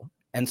control.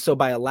 And so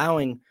by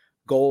allowing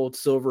gold,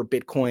 silver,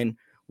 Bitcoin,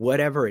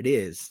 whatever it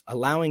is,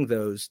 allowing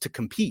those to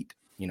compete,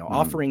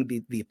 offering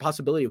the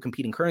possibility of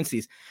competing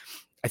currencies,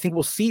 I think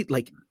we'll see,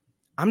 like,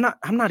 I'm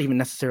not even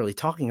necessarily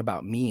talking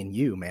about me and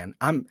you, man.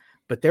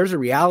 But there's a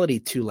reality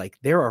to, like,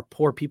 there are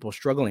poor people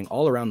struggling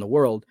all around the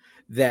world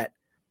that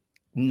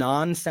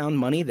non-sound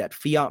money, that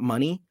fiat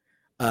money,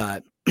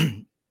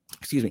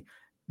 excuse me,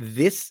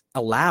 this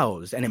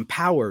allows and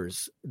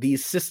empowers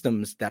these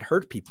systems that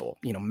hurt people,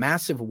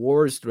 massive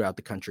wars throughout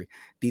the country,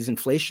 these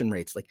inflation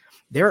rates. Like,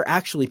 there are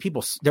actual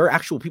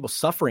people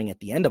suffering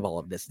at the end of all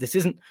of this. This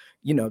isn't,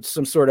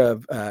 some sort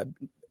of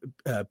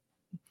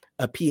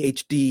a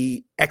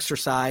PhD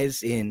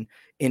exercise in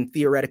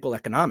theoretical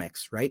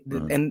economics, right?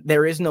 Mm-hmm. And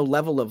there is no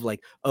level of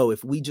like, oh,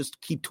 if we just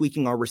keep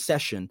tweaking our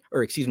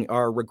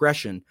our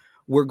regression,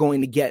 we're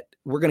going to get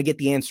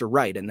the answer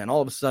right, and then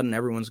all of a sudden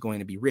everyone's going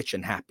to be rich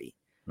and happy.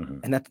 Mm-hmm.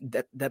 And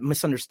that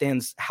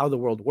misunderstands how the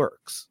world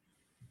works.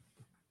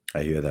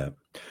 I hear that.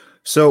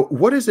 So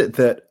what is it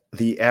that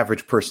the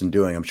average person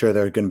doing? I'm sure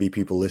there are going to be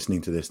people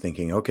listening to this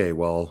thinking, okay,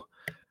 well,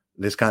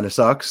 this kind of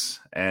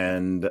sucks,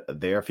 and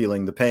they're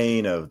feeling the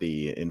pain of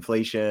the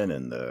inflation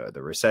and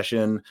the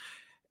recession,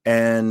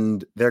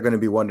 and they're going to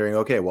be wondering,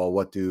 okay, well,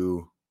 what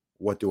do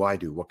I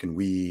do? What can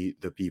we,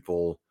 the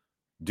people,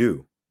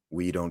 do?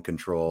 We don't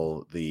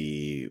control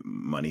the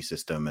money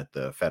system at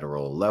the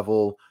federal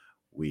level.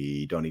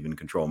 We don't even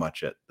control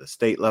much at the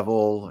state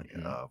level.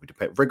 We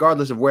depend,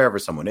 regardless of wherever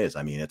someone is.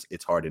 I mean,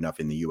 it's hard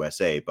enough in the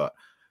USA, but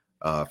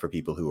for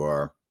people who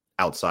are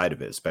outside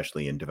of it,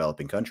 especially in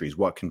developing countries,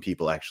 what can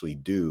people actually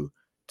do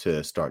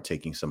to start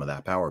taking some of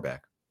that power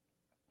back?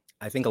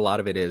 I think a lot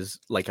of it is,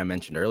 like I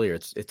mentioned earlier,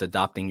 it's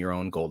adopting your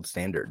own gold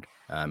standard.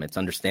 It's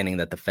understanding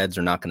that the feds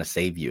are not going to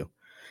save you.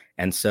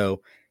 And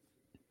so,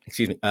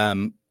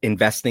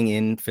 investing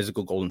in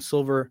physical gold and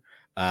silver,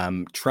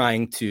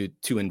 trying to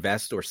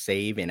invest or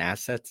save in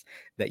assets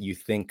that you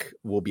think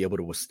will be able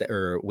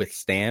to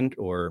withstand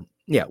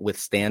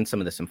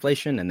some of this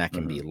inflation. And that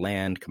can be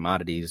land,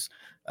 commodities,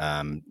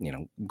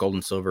 gold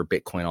and silver,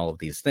 Bitcoin, all of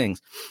these things.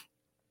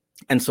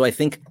 And so I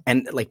think,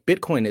 and like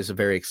Bitcoin is a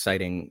very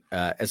exciting,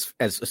 as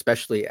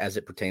especially as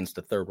it pertains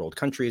to third world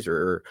countries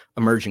or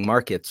emerging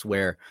markets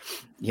where,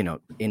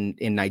 in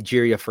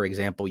Nigeria, for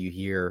example, you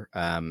hear,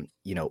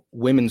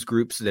 women's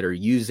groups that are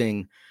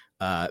using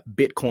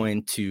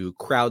Bitcoin to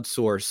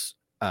crowdsource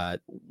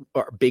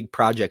big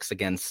projects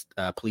against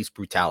police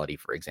brutality,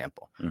 for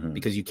example,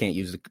 because you can't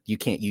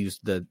use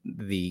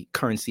the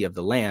currency of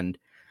the land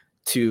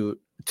to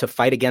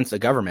fight against a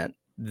government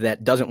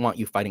that doesn't want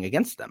you fighting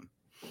against them.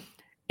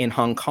 In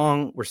Hong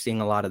Kong, we're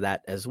seeing a lot of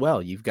that as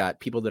well. You've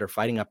got people that are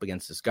fighting up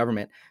against this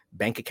government.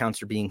 Bank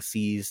accounts are being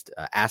seized.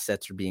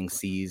 Assets are being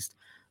seized.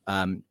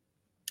 And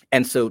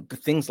so the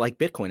things like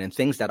Bitcoin and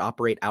things that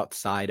operate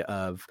outside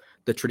of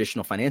the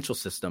traditional financial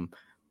system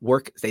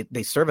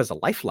they serve as a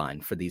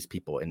lifeline for these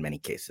people in many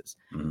cases.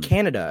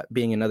 Canada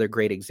being another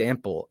great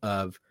example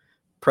of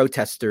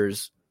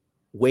protesters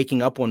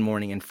waking up one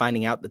morning and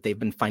finding out that they've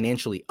been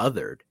financially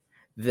othered,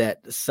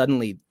 that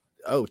suddenly,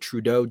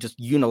 Trudeau just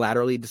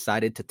unilaterally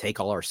decided to take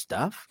all our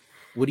stuff.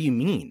 What do you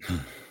mean?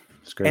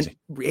 It's crazy.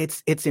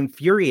 And it's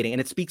infuriating, and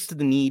it speaks to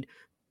the need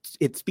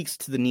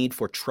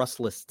for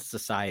trustless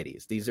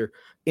societies. These are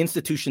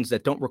institutions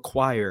that don't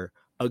require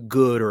a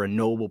good or a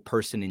noble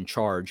person in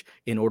charge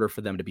in order for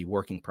them to be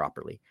working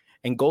properly.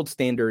 And gold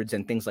standards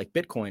and things like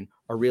Bitcoin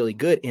are really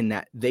good in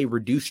that they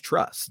reduce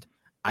trust.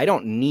 I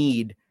don't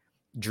need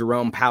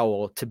Jerome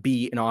Powell to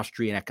be an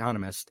Austrian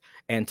economist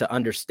and to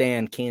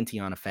understand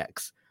Cantillon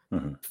effects.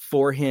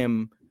 For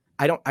him,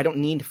 I don't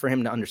need for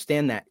him to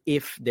understand that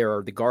if there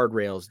are the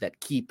guardrails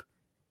that keep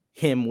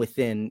him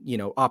within,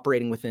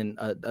 operating within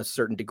a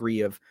certain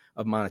degree of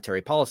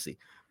monetary policy.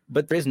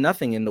 But there is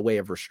nothing in the way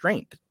of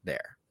restraint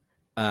there.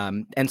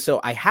 And so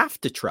I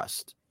have to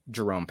trust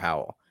Jerome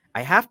Powell.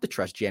 I have to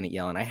trust Janet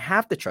Yellen. I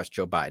have to trust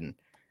Joe Biden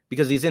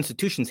because these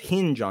institutions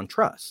hinge on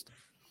trust.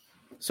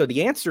 So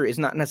the answer is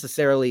not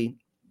necessarily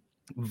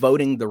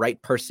voting the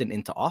right person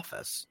into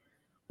office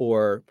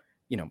or,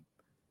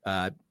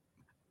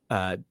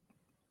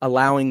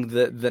 allowing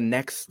the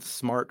next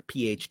smart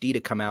PhD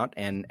to come out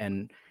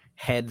and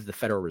head the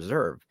Federal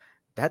Reserve.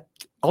 That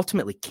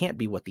ultimately can't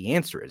be what the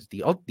answer is.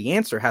 The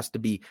answer has to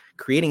be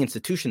creating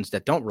institutions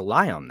that don't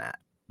rely on that.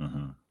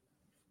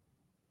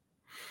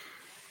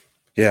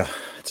 Yeah,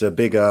 it's a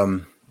big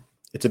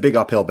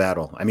uphill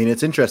battle. I mean,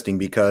 it's interesting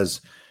because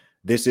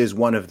this is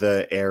one of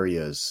the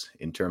areas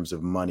in terms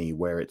of money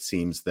where it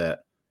seems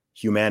that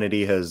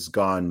humanity has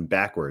gone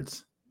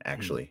backwards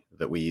actually,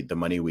 that the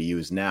money we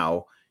use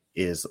now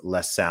is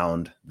less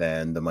sound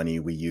than the money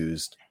we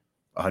used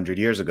 100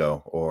 years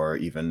ago, or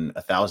even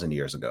 1,000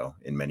 years ago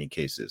in many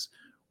cases,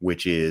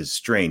 which is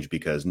strange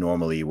because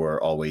normally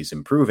we're always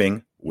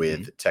improving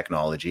with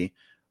technology.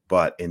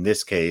 But in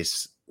this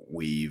case,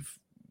 we've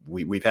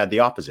had the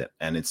opposite.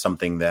 And it's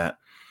something that,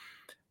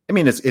 I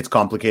mean, it's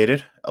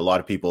complicated. A lot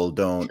of people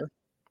don't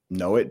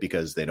know it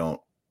because they don't,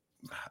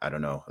 I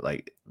don't know,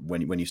 like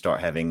when you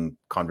start having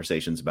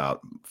conversations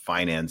about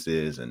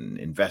finances and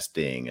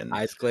investing and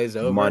eyes glaze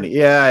over money.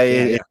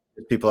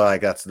 People are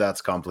like,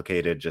 that's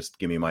complicated. Just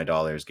give me my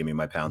dollars, give me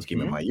my pounds, give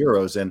me my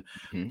euros. And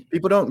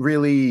people don't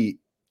really,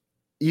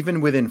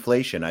 even with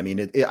inflation, I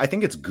mean, I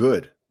think it's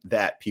good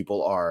that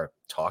people are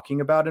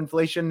talking about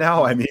inflation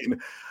now. I mean,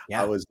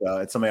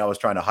 it's something I was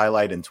trying to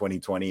highlight in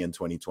 2020 and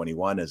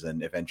 2021 as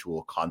an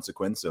eventual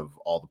consequence of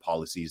all the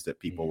policies that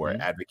people were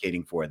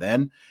advocating for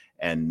then.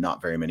 And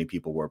not very many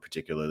people were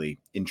particularly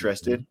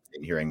interested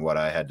in hearing what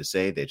I had to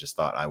say. They just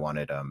thought I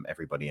wanted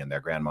everybody and their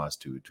grandmas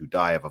to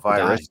die of a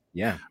virus.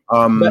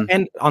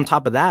 And on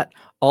top of that,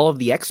 all of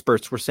the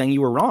experts were saying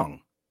you were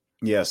wrong.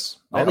 Yes.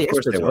 All the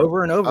experts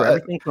over and over,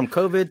 everything from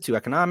COVID to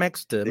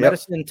economics to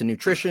medicine to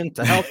nutrition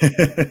to health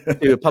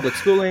to public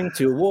schooling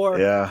to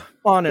war,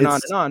 on and on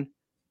and on.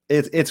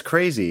 It's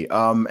crazy.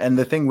 And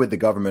the thing with the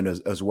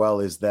government as well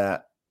is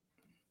that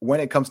when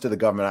it comes to the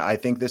government, I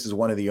think this is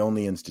one of the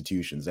only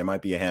institutions, there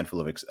might be a handful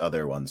of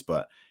other ones,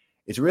 but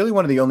it's really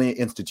one of the only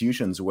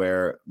institutions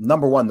where,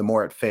 number one, the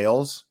more it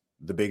fails,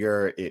 the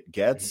bigger it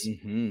gets.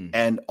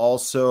 And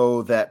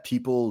also that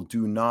people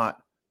do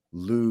not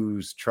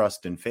lose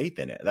trust and faith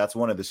in it. That's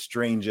one of the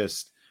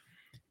strangest,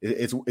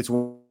 it's one of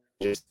the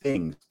strangest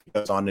things,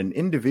 because on an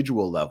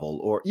individual level,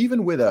 or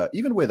even with a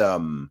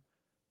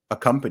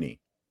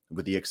company,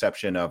 with the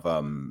exception of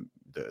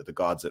the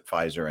gods at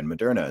Pfizer and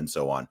Moderna and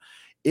so on,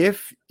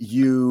 if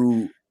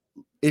you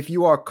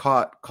are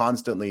caught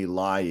constantly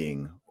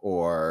lying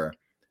or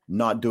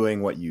not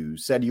doing what you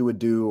said you would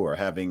do, or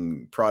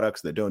having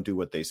products that don't do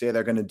what they say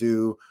they're going to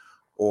do,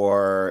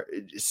 or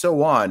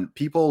so on,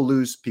 people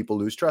lose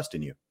trust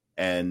in you.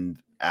 And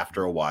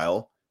after a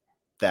while,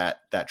 that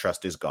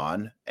trust is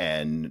gone.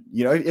 And,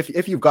 you know,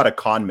 if you've got a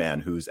con man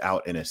who's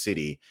out in a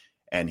city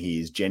and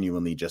he's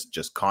genuinely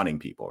just conning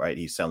people, right?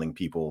 He's selling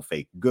people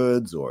fake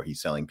goods, or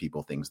he's selling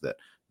people things that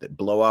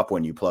blow up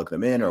when you plug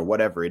them in, or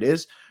whatever it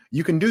is.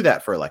 You can do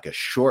that for like a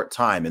short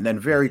time. And then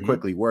very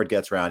quickly word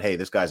gets around, hey,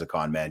 this guy's a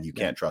con man. You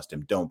can't trust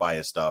him. Don't buy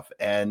his stuff.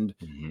 And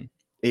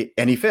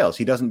he fails.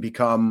 He doesn't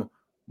become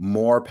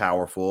more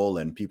powerful,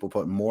 and people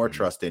put more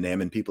trust in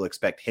him, and people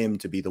expect him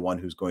to be the one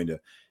who's going to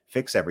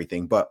fix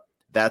everything. But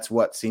that's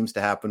what seems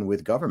to happen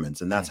with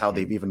governments. And that's how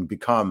they've even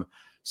become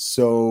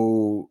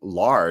so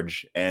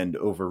large and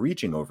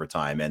overreaching over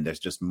time. And there's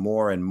just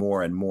more and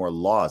more and more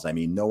laws. I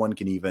mean,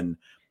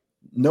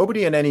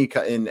 nobody in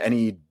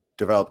any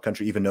developed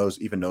country even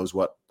knows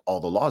what all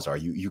the laws are.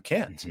 You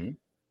can't.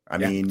 I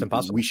mean, it's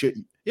impossible.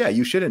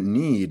 You shouldn't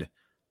need,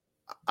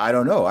 I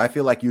don't know. I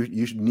feel like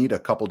you should need a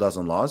couple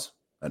dozen laws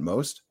at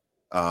most.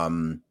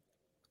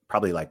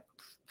 Probably like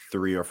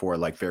 3 or 4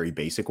 like very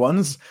basic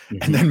ones,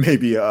 and then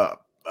maybe a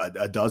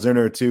dozen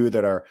or 2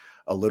 that are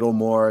a little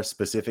more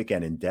specific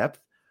and in depth.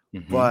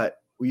 But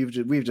we've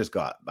just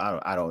got,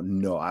 I don't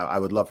know. I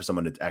would love for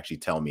someone to actually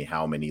tell me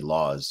how many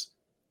laws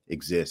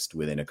exist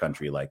within a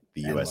country like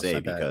the USA,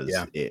 because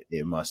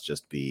it must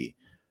just be,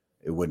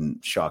 it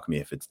wouldn't shock me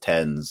if it's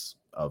tens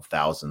of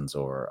thousands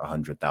or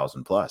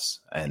 100,000 plus.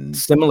 And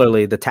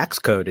similarly, the tax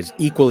code is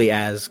equally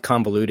as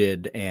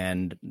convoluted,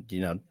 and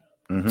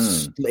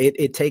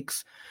it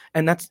takes,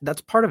 and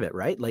that's part of it,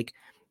 right? Like,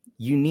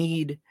 you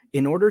need,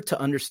 in order to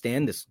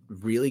understand this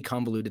really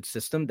convoluted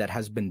system that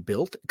has been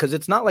built, because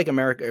it's not like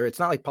America, or it's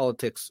not like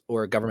politics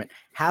or government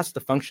has to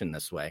function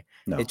this way.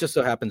 No. It just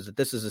so happens that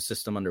this is a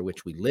system under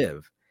which we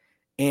live.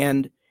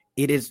 And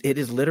it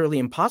is literally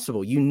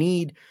impossible. You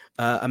need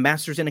a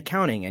master's in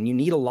accounting, and you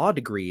need a law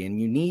degree, and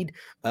you need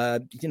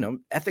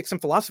ethics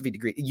and philosophy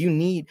degree. You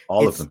need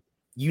all of them.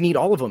 You need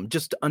all of them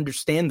just to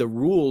understand the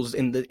rules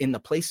in the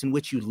place in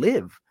which you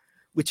live,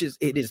 which is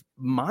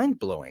mind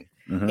blowing.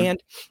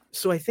 And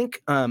so I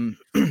think,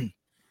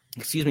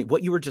 excuse me,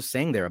 what you were just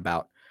saying there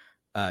about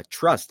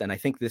trust, and I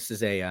think this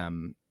is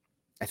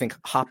I think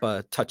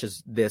Hoppe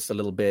touches this a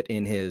little bit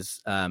in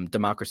his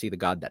Democracy, the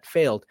God That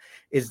Failed,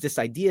 is this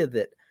idea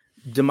that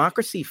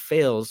democracy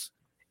fails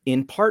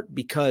in part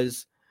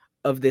because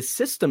of this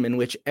system in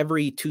which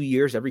every 2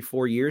 years, every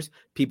 4 years,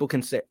 people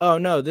can say, oh,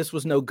 no, this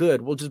was no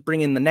good. We'll just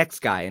bring in the next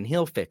guy and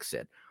he'll fix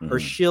it, or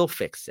she'll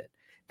fix it.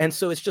 And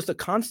so it's just a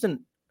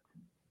constant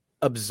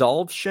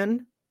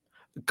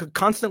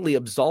constantly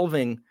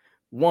absolving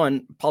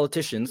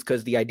politicians,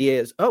 because the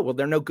idea is, oh, well,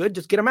 they're no good.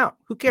 Just get them out.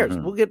 Who cares?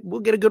 We'll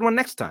get a good one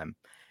next time.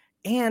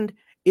 And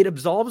it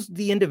absolves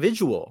the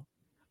individual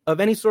of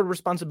any sort of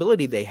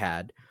responsibility they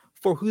had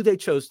for who they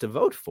chose to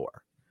vote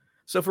for.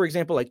 So, for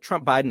example, like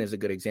Trump Biden is a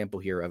good example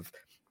here of,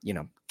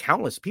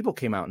 countless people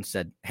came out and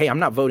said, hey, I'm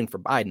not voting for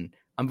Biden.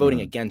 I'm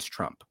voting against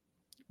Trump,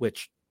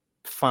 which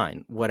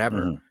fine,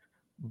 whatever.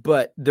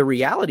 But the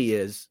reality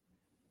is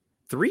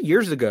 3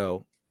 years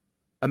ago,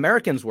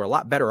 Americans were a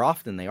lot better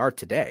off than they are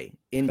today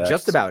in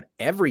just about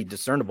every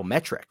discernible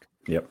metric.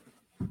 Yep.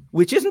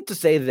 Which isn't to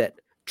say that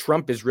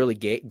Trump is really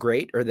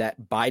great or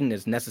that Biden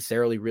is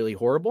necessarily really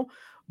horrible,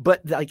 but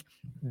like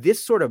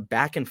this sort of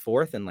back and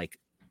forth and like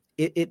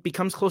it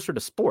becomes closer to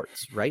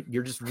sports, right?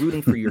 You're just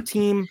rooting for your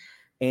team.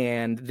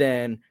 And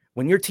then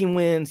when your team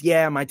wins,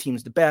 yeah, my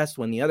team's the best.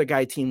 When the other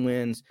guy team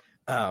wins,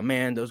 oh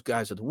man, those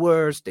guys are the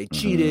worst. They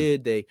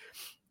cheated.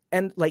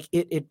 And like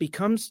it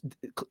becomes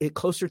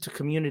closer to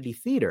community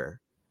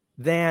theater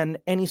than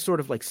any sort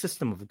of like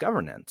system of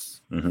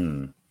governance.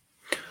 Mm-hmm.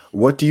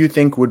 What do you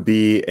think would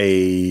be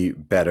a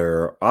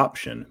better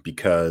option?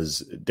 Because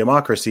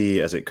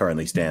democracy as it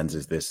currently stands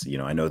is this,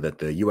 I know that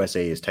the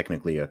USA is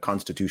technically a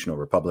constitutional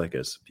republic,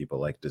 as people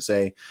like to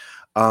say.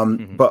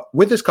 But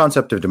with this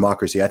concept of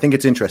democracy, I think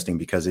it's interesting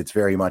because it's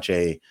very much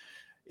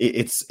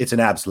it's an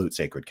absolute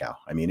sacred cow.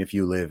 I mean, if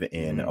you live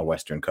in a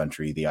Western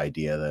country, the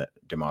idea that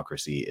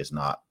democracy is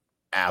not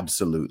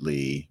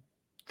absolutely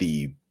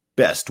the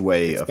best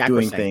way of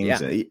doing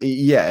things.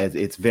 Yeah,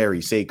 it's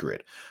very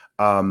sacred.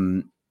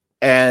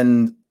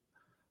 And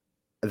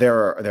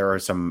there are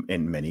some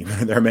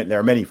there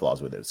are many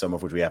flaws with it, some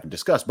of which we haven't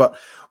discussed. But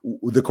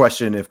the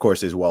question, of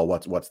course, is, well,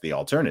 what's the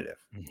alternative?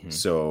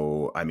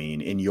 So, I mean,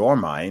 in your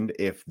mind,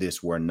 if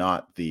this were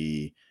not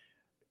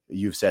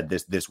you've said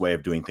this way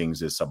of doing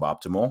things is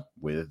suboptimal,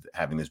 with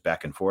having this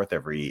back and forth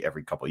every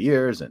couple of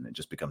years, and it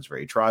just becomes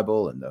very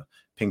tribal, and the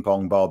ping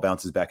pong ball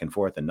bounces back and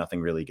forth, and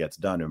nothing really gets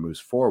done or moves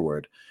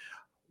forward.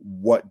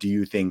 What do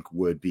you think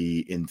would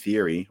be, in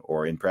theory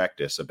or in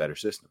practice, a better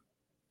system?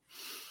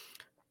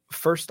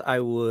 First, I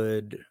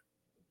would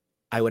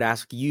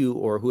ask you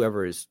or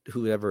whoever is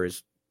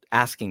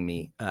asking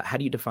me, how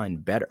do you define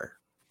better,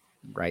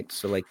 right?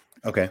 So, like,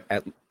 okay,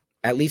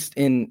 at least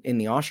in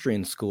the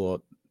Austrian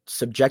school,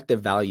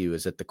 subjective value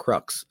is at the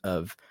crux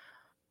of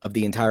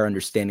the entire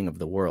understanding of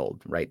the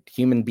world, right?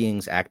 Human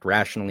beings act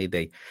rationally.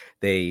 They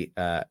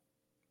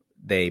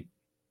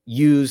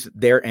use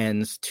their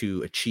ends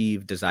to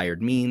achieve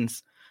desired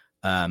means,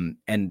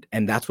 and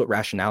that's what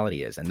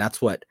rationality is, and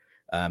that's what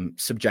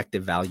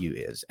subjective value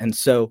is. And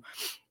so,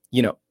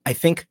 I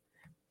think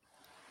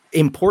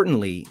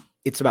importantly,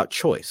 it's about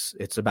choice.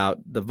 It's about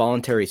the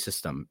voluntary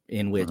system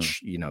in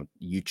which,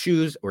 you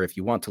choose, or if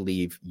you want to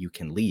leave, you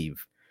can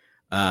leave.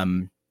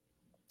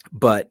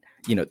 But,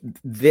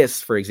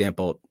 this, for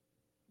example,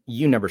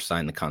 you never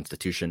signed the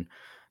Constitution.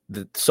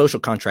 The social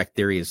contract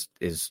theory is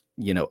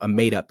a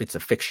made up, it's a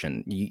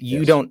fiction.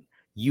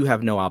 You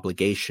have no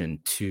obligation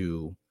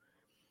to,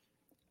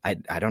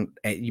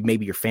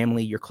 maybe your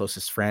family, your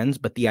closest friends,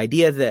 but the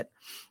idea that,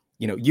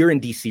 you're in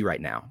DC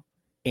right now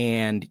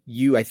and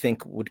you, I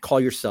think, would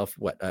call yourself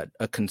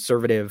a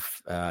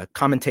conservative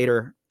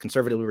commentator,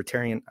 conservative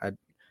libertarian,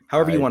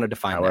 however you want to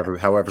define that.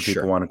 However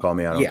people want to call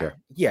me, I don't care.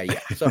 Yeah.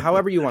 So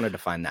however you want to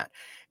define that.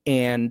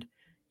 And,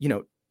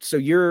 so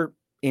you're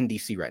in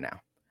DC right now.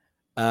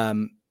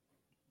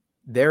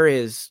 There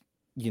is,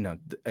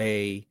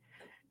 a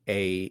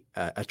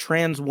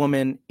trans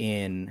woman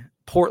in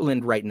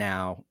Portland right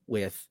now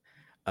with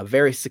a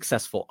very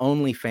successful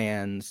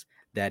OnlyFans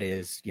that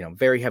is,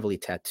 very heavily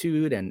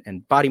tattooed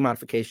and body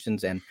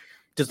modifications, and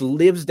just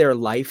lives their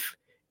life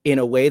in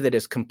a way that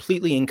is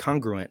completely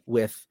incongruent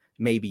with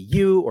maybe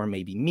you or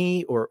maybe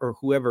me or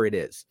whoever it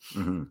is.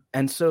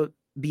 And so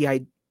the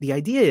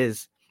idea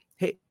is,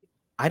 hey,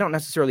 I don't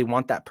necessarily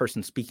want that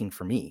person speaking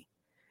for me,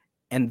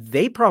 and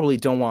they probably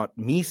don't want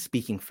me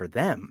speaking for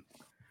them.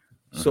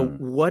 So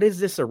what is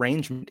this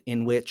arrangement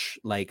in which,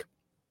 like,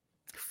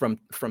 from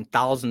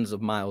thousands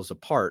of miles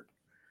apart,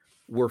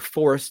 we're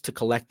forced to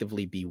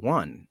collectively be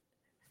one?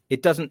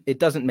 It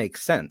doesn't make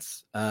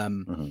sense.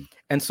 And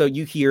so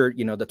you hear,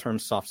 the term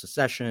soft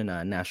secession,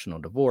 national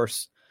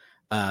divorce.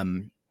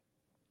 And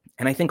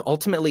I think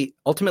ultimately,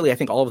 I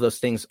think all of those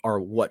things are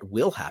what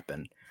will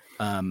happen.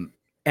 And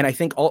I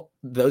think all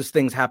those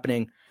things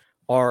happening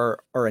are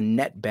a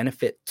net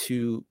benefit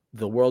to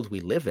the world we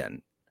live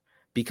in,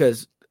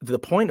 because the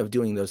point of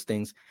doing those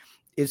things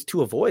is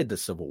to avoid the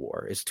civil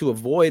war, is to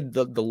avoid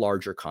the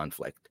larger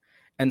conflict.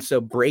 And so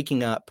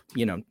breaking up,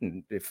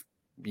 if,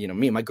 me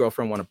and my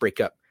girlfriend want to break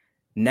up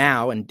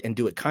now and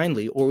do it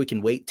kindly, or we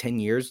can wait 10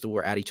 years till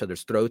we're at each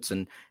other's throats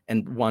and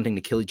wanting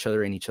to kill each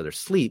other in each other's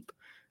sleep.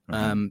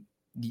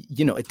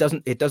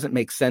 It doesn't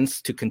make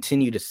sense to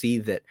continue to see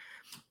that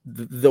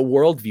the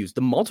worldviews,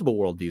 the multiple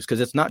worldviews, because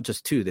it's not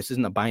just two, this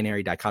isn't a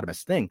binary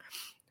dichotomous thing.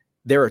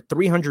 There are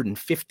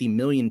 350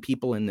 million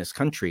people in this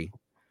country.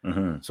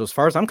 So as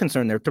far as I'm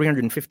concerned, there are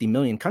 350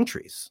 million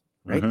countries,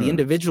 right? The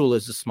individual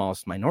is the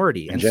smallest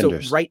minority. And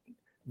genders. So,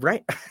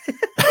 right.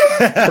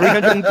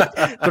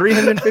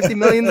 350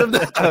 million of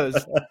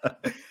those.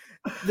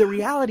 The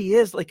reality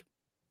is, like,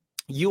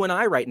 you and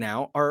I right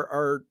now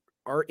are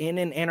in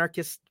an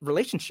anarchist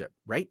relationship,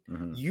 right?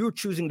 You're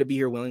choosing to be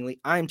here willingly.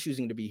 I'm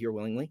choosing to be here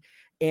willingly.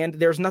 And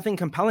there's nothing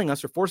compelling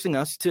us or forcing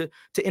us to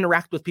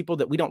interact with people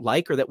that we don't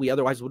like or that we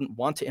otherwise wouldn't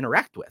want to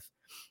interact with.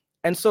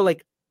 And so,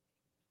 like,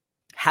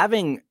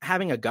 having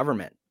a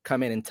government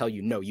come in and tell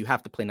you, no, you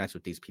have to play nice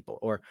with these people,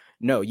 or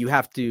no, you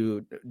have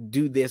to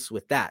do this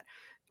with that.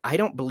 I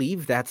don't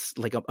believe that's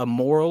like a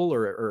moral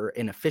or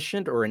an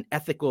efficient or an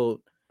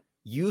ethical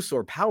use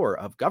or power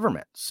of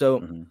government.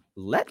 So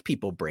let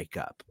people break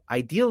up.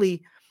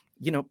 Ideally,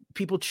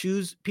 people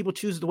choose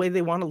the way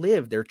they want to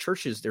live, their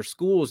churches, their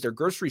schools, their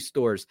grocery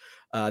stores,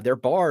 their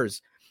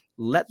bars.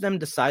 Let them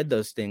decide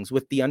those things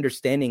with the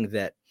understanding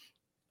that,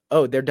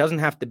 there doesn't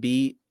have to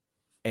be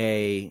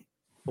a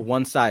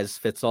one size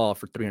fits all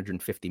for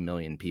 350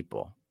 million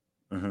people.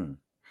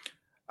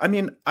 I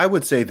mean, I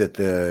would say that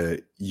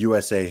the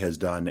USA has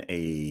done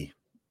a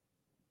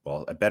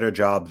better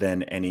job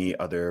than any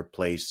other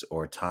place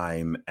or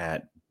time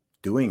at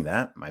doing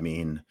that. I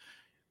mean,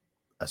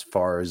 as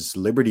far as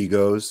liberty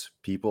goes,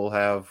 people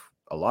have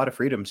a lot of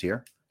freedoms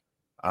here.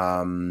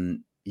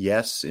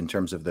 Yes, in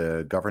terms of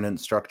the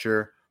governance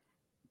structure,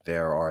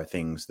 there are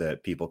things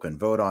that people can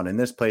vote on in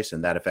this place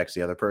and that affects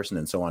the other person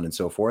and so on and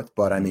so forth.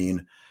 But I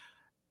mean,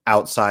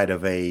 outside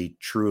of a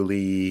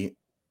truly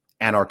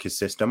anarchist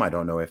system, I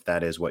don't know if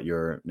that is what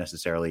you're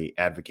necessarily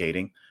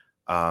advocating.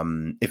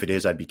 If it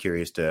is, I'd be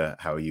curious to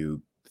how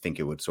you think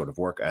it would sort of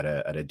work at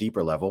a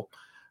deeper level.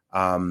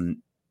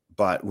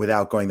 But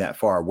without going that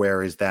far,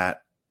 where's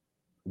that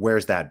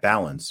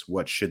balance?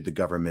 What should the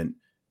government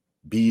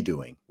be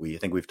doing? I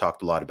think we've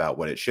talked a lot about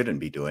what it shouldn't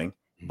be doing,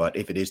 but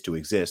if it is to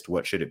exist,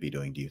 what should it be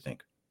doing, do you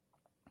think?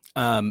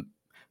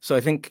 So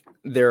I think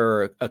there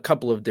are a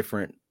couple of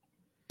different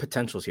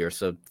potentials here.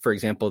 So, for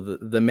example,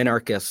 the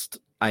minarchist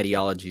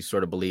ideology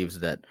sort of believes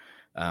that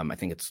I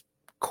think it's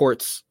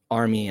courts,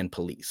 army, and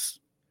police.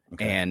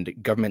 Okay. And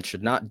government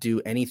should not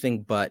do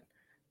anything but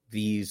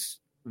these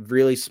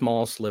really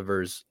small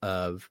slivers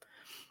of,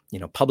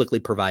 publicly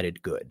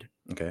provided good.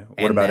 Okay.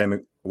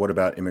 What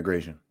about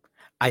immigration?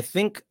 I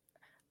think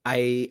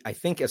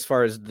as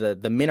far as the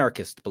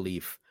minarchist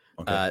belief,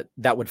 okay,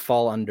 that would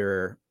fall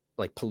under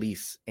like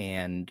police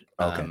and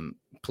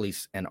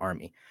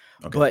army.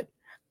 Okay. But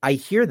I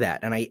hear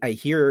that, and I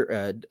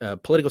hear a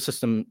political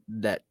system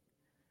that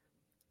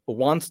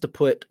wants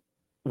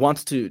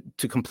to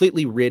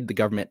completely rid the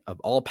government of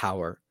all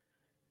power,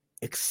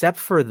 except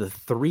for the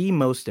three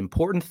most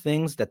important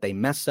things that they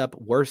mess up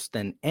worse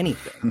than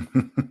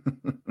anything.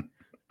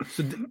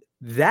 So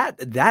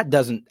that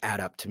doesn't add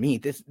up to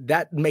me.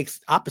 That makes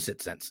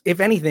opposite sense.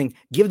 If anything,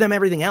 give them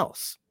everything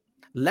else.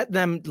 Let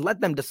them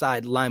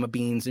decide lima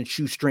beans and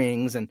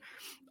shoestrings and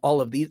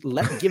all of these.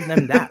 Give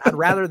them that. I'd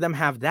rather them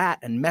have that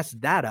and mess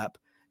that up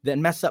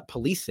than mess up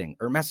policing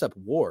or mess up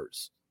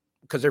wars,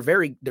 because they're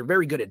very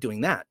good at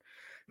doing that.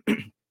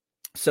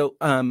 So,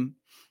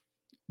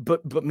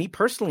 but me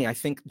personally, I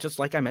think, just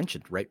like I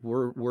mentioned, right,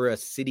 we're a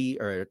city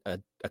or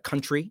a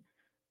country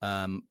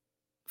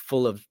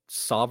full of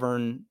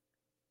sovereign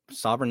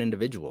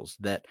individuals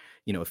that,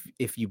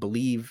 if you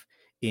believe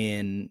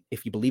in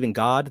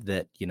God,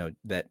 that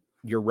that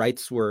your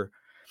rights were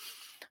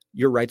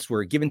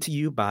given to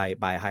you by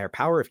a higher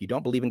power. If you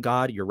don't believe in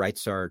God, your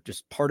rights are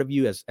just part of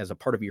you as a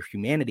part of your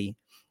humanity.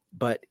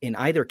 But in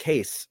either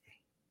case,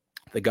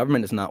 the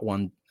government is not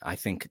one, I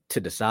think, to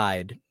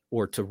decide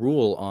or to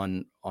rule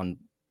on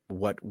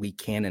what we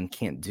can and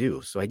can't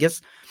do. So I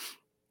guess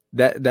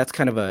that's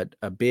kind of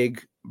a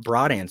big,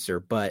 broad answer.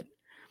 But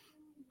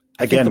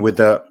again,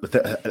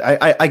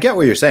 I get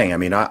what you're saying. I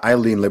mean, I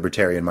lean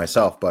libertarian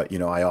myself, but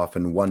I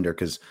often wonder,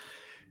 because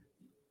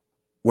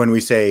when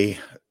we say,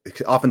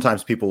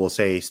 oftentimes people will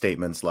say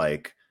statements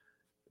like,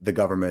 the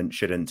government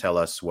shouldn't tell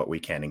us what we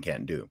can and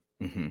can't do.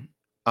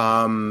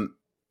 Mm-hmm.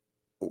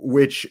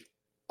 Which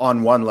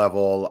on one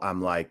level,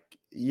 I'm like,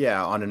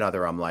 yeah. On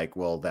another, I'm like,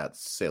 well,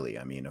 that's silly.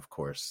 I mean, of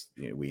course,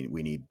 we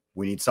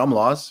need some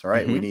laws,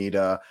 right? Mm-hmm. We need,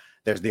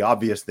 there's the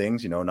obvious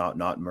things,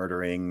 not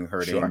murdering,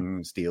 hurting,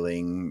 sure,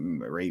 stealing,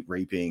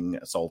 raping,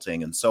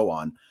 assaulting, and so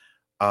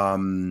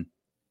on.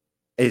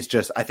 It's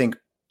just, I think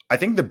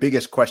the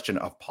biggest question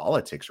of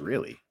politics,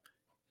 really,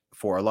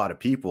 for a lot of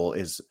people,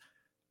 is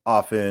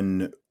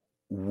often,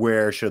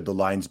 where should the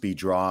lines be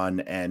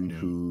drawn, and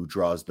who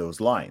draws those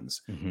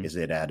lines? Mm-hmm. Is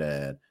it at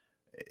an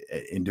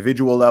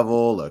individual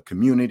level, a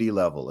community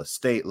level, a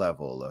state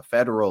level, a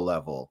federal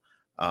level?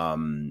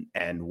 And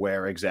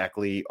where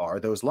exactly are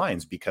those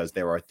lines? Because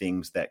there are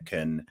things that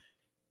can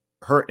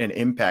hurt and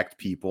impact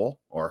people,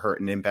 or hurt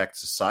and impact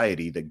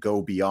society, that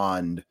go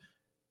beyond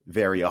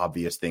very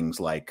obvious things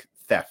like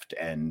theft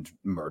and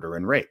murder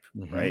and rape,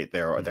 mm-hmm, right?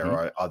 There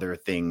are other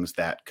things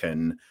that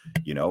can,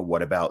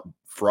 what about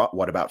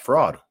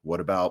fraud? What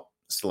about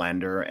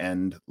slander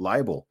and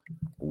libel?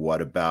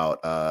 What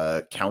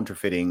about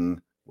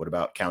counterfeiting? What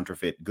about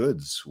counterfeit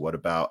goods? What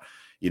about,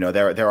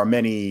 there are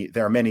many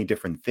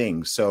different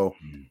things. So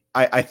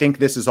I think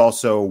this is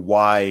also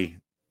why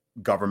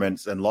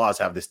governments and laws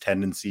have this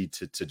tendency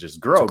to just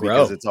grow,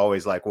 because it's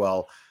always like,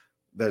 well,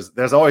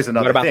 there's always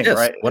another thing, this?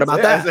 Right? What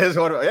about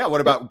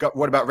that?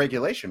 What about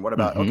regulation? What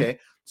about, okay,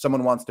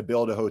 someone wants to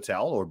build a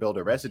hotel or build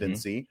a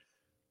residency.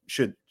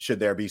 Should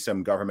there be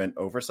some government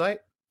oversight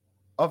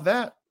of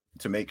that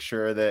to make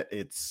sure that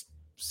it's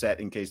set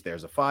in case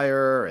there's a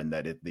fire, and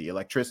that the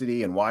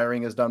electricity and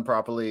wiring is done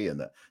properly,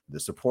 and the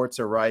supports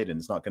are right, and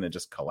it's not going to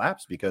just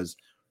collapse because,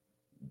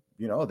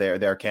 you know,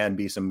 there can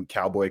be some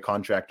cowboy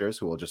contractors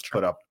who will just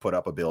put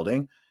up a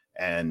building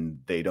and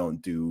they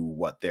don't do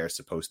what they're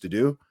supposed to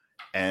do,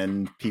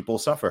 and people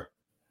suffer.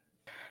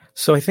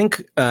 So I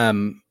think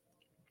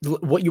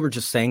what you were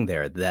just saying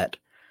there, that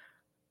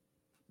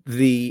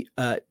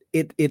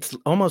it's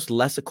almost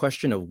less a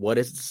question of what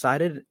is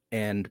decided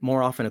and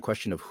more often a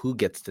question of who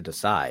gets to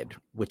decide,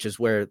 which is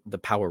where the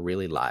power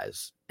really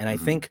lies. And I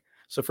think,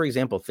 so for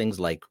example, things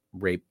like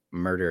rape,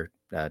 murder,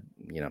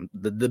 you know,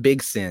 the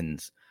big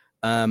sins.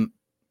 I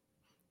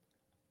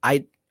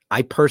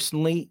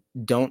personally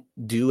don't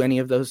do any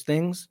of those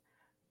things,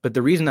 but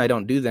the reason I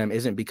don't do them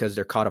isn't because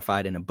they're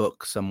codified in a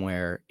book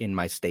somewhere in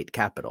my state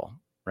capital,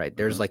 right?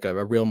 There's like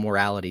a real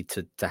morality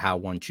to how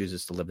one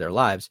chooses to live their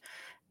lives.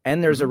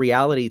 And there's a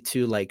reality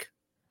to, like,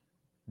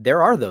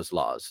 there are those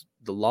laws,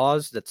 the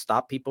laws that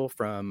stop people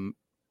from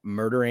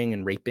murdering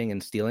and raping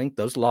and stealing.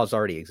 Those laws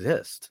already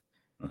exist.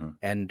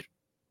 And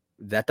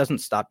that doesn't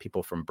stop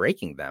people from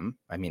breaking them.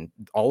 I mean,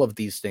 all of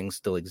these things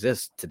still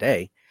exist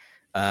today.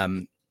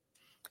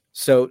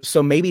 So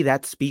maybe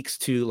that speaks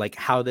to like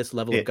how this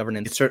level of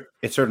governance.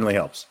 It certainly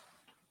helps.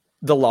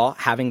 The law,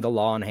 having the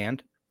law in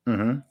hand.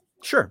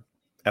 Sure.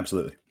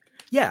 Absolutely.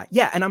 Yeah.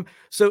 And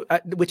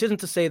which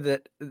isn't to say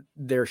that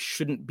there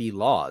shouldn't be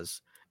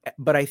laws,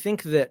 but I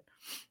think that,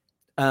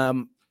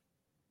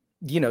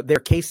 you know, there are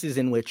cases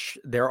in which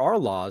there are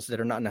laws that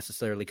are not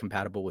necessarily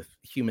compatible with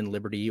human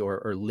liberty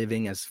or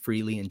living as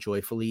freely and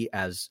joyfully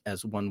as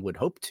one would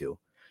hope to.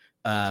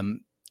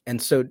 And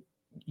so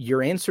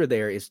your answer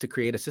there is to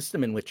create a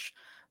system in which,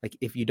 like,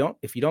 if you don't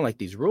like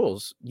these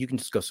rules, you can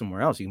just go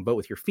somewhere else. You can vote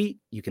with your feet.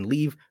 You can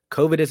leave.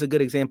 COVID is a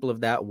good example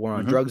of that. War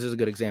on drugs is a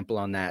good example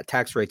on that.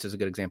 Tax rates is a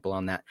good example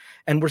on that.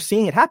 And we're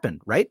seeing it happen,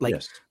 right?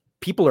 Like,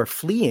 people are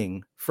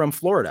fleeing from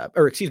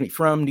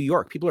from New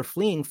York. People are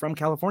fleeing from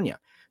California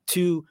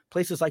to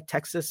places like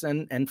Texas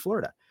and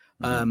Florida.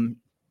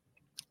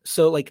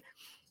 So, like,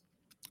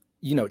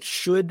 you know,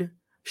 should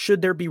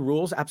there be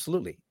rules?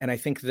 Absolutely. And I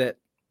think that,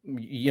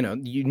 you know,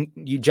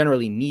 you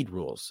generally need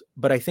rules,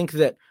 but I think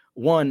that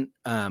one,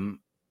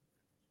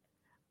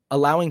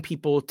 allowing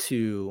people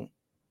to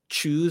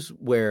choose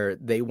where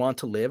they want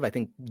to live. I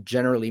think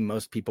generally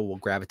most people will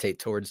gravitate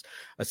towards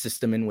a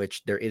system in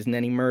which there isn't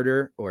any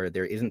murder, or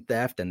there isn't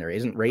theft, and there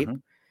isn't rape.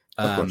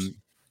 Of course.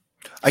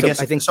 I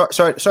think.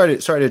 Sorry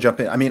to jump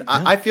in. I mean,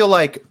 I feel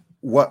like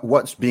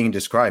what's being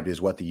described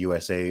is what the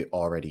USA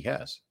already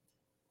has.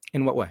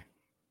 In what way?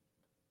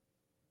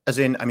 As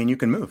in, I mean, you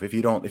can move if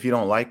you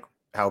don't like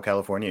how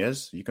California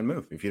is, you can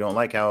move. If you don't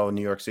like how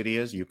New York City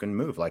is, you can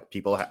move. Like,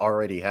 people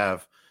already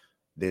have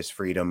this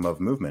freedom of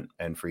movement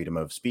and freedom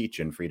of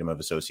speech and freedom of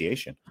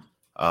association.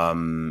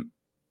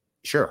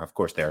 Sure, of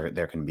course,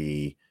 there can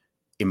be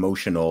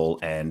emotional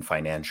and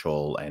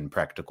financial and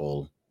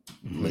practical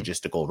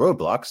logistical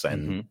roadblocks,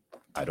 and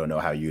I don't know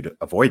how you'd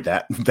avoid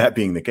that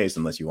being the case,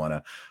 unless you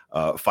want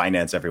to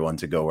finance everyone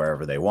to go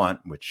wherever they want,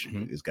 which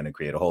is going to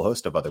create a whole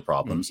host of other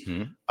problems.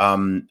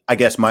 I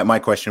guess my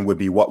question would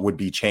be, what would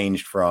be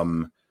changed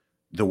from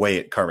the way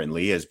it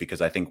currently is?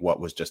 Because I think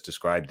what was just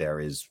described there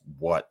is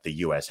what the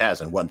US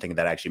has. And one thing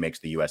that actually makes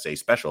the USA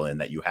special, in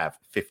that you have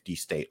 50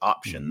 state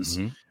options,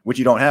 which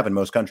you don't have in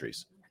most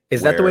countries.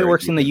 Is that the way it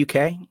works in the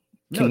UK?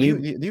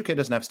 The UK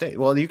doesn't have states.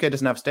 Well, the UK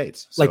doesn't have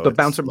states. So like,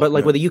 but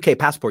like with a UK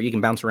passport, you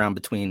can bounce around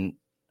between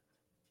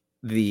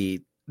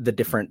the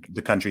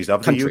different countries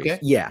of countries. The UK.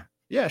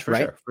 Yeah,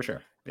 for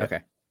sure. Yeah. Okay.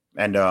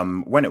 And I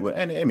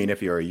mean,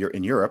 if you're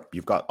in Europe,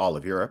 you've got all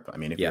of Europe. I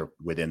mean, if you're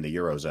within the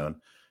Eurozone,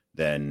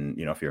 then,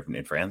 you know, if you're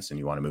in France and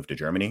you want to move to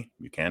Germany,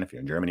 you can. If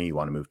you're in Germany, you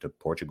want to move to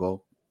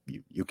Portugal,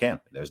 you can.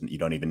 You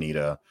don't even need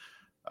a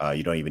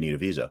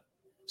visa.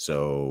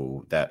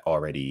 So that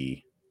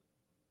already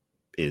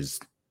is.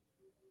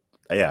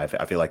 Yeah,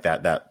 I feel like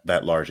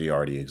that largely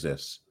already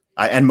exists.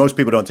 And most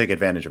people don't take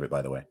advantage of it,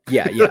 by the way.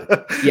 Yeah.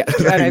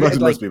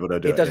 most people don't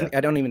do it. Doesn't.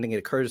 I don't even think it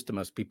occurs to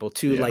most people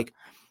to like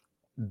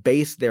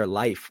base their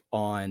life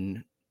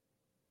on,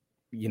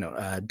 you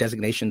know,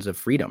 designations of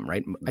freedom,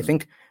 right? I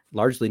think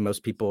largely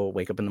most people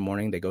wake up in the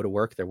morning, they go to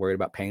work, they're worried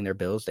about paying their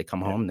bills, they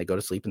come home and they go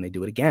to sleep and they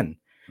do it again.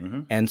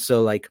 And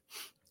so, like,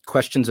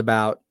 questions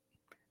about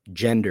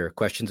gender,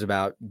 questions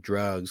about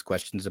drugs,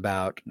 questions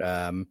about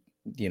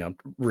you know,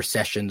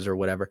 recessions or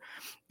whatever,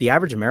 the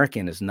average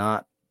American is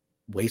not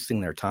wasting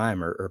their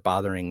time or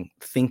bothering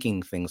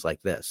thinking things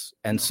like this.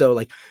 And so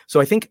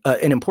I think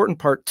an important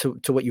part to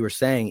what you were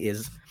saying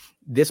is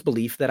this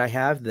belief that I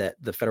have that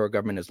the federal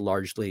government is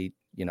largely,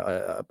 you know,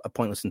 a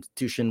pointless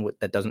institution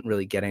that doesn't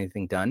really get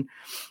anything done.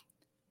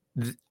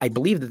 I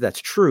believe that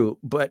that's true,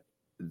 but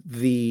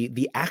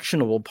the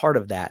actionable part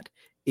of that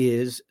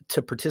is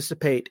to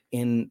participate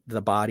in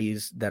the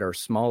bodies that are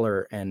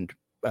smaller and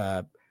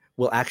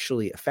will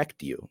actually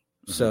affect you.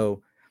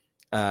 So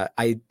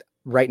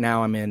right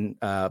now I'm in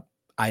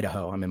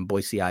Idaho. I'm in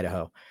Boise,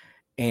 Idaho.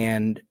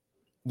 And,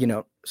 you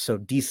know, so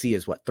DC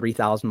is what,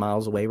 3,000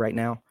 miles away right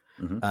now.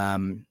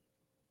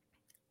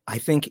 I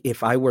think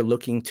if I were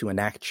looking to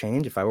enact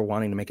change, if I were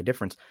wanting to make a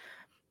difference,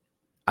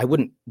 I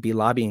wouldn't be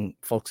lobbying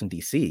folks in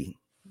DC,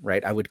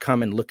 right? I would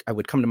come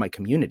to my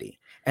community,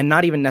 and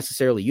not even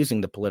necessarily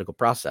using the political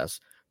process,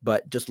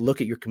 but just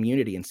look at your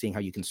community and seeing how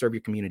you can serve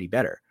your community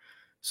better.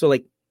 So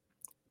like,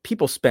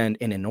 people spend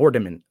an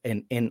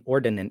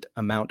inordinate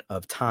amount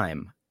of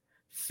time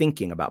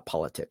thinking about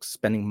politics,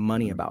 spending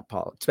money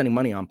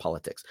on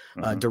politics,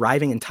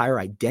 deriving entire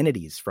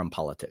identities from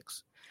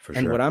politics.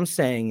 What I'm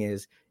saying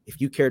is, if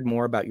you cared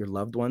more about your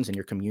loved ones and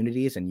your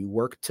communities, and you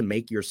work to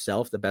make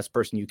yourself the best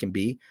person you can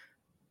be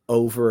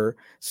over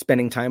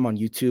spending time on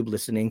YouTube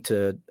listening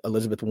to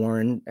Elizabeth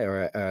Warren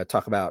or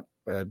talk about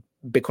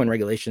Bitcoin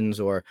regulations,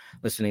 or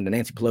listening to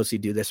Nancy Pelosi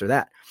do this or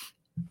that,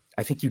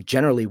 I think you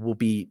generally will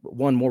be,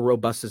 one, more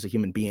robust as a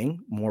human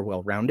being, more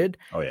well-rounded,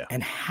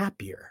 and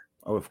happier.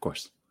 Oh, of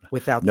course.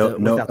 Without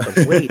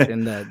the weight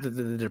and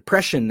the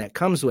depression that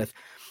comes with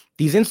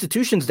these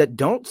institutions that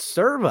don't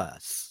serve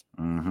us.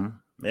 Mm-hmm.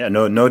 Yeah,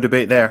 no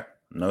debate there.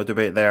 No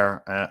debate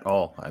there at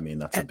all. I mean,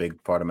 that's a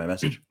big part of my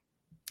message.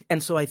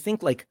 And so I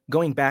think, like,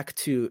 going back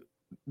to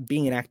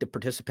being an active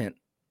participant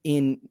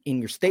in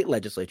your state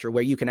legislature,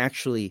 where you can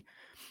actually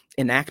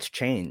enact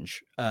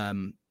change,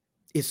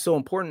 is so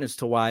important as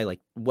to why,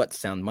 like, what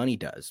Sound Money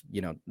does.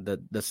 You know,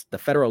 the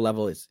federal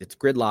level it's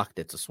gridlocked,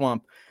 it's a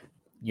swamp.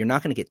 You're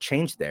not going to get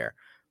change there.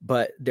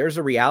 But there's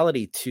a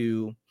reality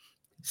to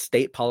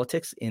state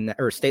politics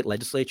or state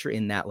legislature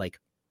in that, like,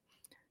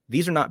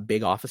 these are not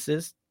big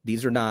offices.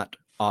 These are not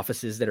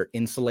offices that are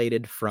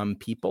insulated from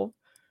people.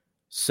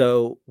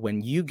 So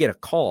when you get a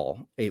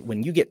call,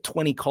 when you get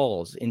 20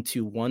 calls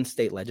into one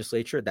state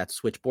legislature, that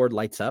switchboard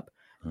lights up,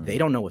 they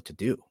don't know what to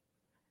do.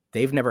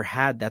 They've never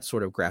had that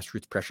sort of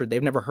grassroots pressure.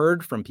 They've never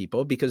heard from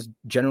people, because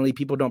generally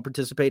people don't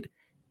participate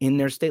in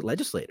their state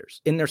legislatures.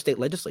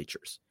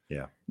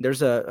 Yeah.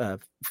 There's a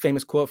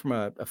famous quote from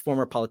a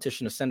former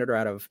politician, a senator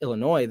out of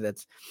Illinois,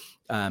 that's,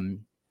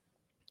 when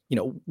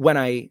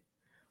I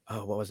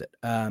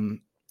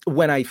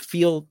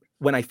feel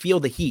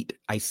the heat,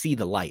 I see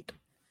the light,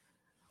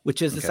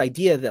 which is this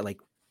idea that, like,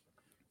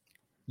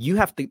 you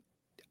have to,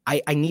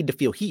 I need to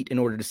feel heat in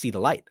order to see the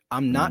light.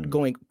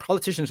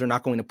 Politicians are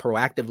not going to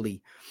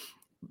proactively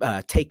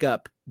take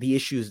up the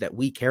issues that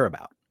we care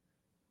about.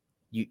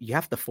 You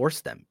have to force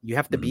them. You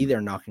have to be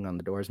there knocking on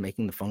the doors,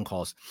 making the phone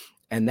calls.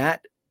 And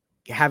that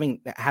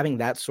having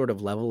that sort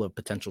of level of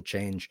potential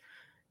change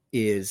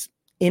is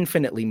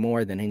infinitely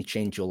more than any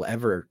change you'll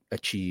ever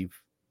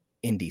achieve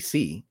in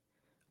DC.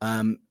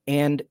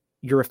 And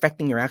you're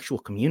affecting your actual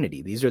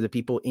community. These are the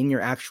people in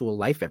your actual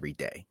life every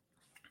day.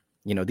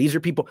 You know, these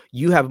are people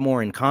you have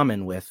more in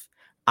common with.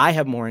 I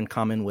have more in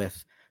common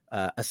with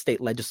a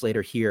state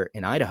legislator here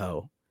in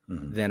Idaho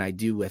than I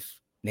do with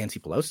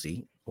Nancy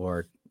Pelosi,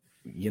 or,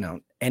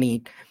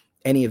 any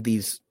of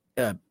these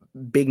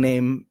big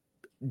name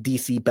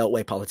DC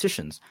Beltway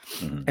politicians.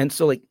 And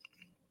so, like,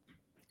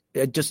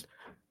 just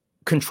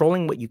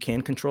controlling what you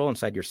can control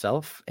inside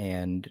yourself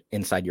and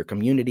inside your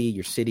community,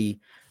 your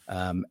city,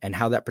 and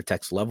how that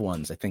protects loved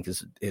ones, I think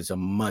is a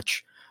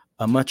much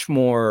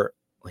more,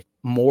 like,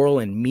 moral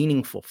and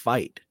meaningful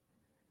fight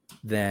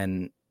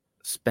than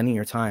spending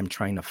your time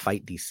trying to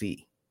fight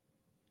DC.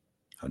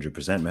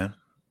 100%, man.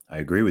 I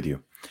agree with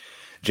you.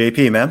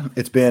 JP, man,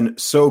 it's been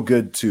so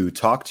good to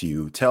talk to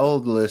you. Tell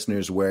the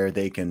listeners where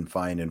they can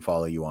find and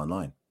follow you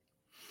online.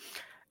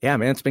 Yeah,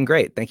 man, it's been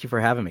great. Thank you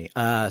for having me.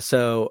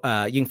 So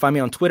you can find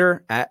me on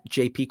Twitter at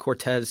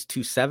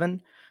jpcortez27.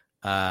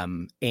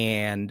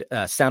 And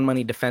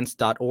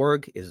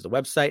soundmoneydefense.org is the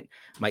website.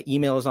 My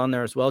email is on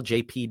there as well,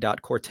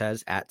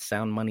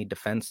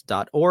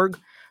 jp.cortez@soundmoneydefense.org.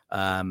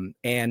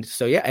 And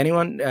so, yeah,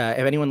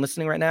 if anyone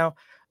listening right now,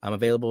 I'm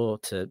available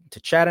to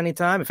chat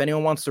anytime. If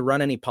anyone wants to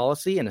run any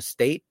policy in a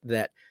state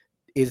that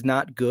is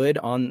not good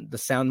on the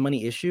sound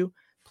money issue,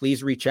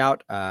 please reach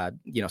out.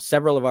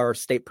 Several of our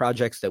state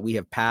projects that we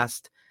have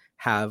passed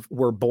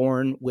were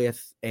born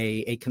with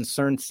a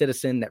concerned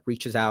citizen that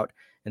reaches out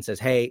and says,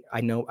 hey,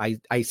 I know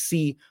I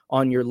see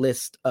on your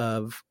list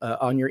of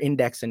on your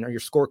index and or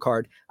your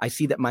scorecard, I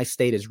see that my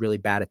state is really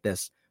bad at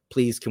this.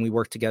 Please, can we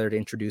work together to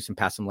introduce and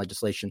pass some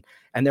legislation?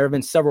 And there have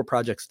been several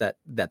projects that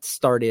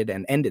started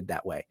and ended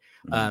that way.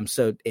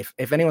 So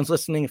if anyone's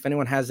listening, if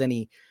anyone has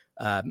any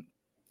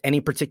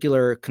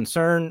particular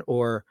concern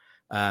or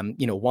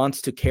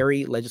wants to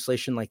carry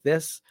legislation like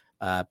this,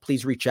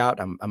 please reach out.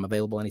 I'm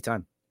available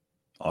anytime.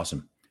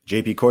 Awesome.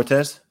 JP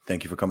Cortez,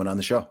 thank you for coming on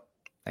the show.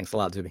 Thanks a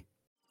lot, Zuby.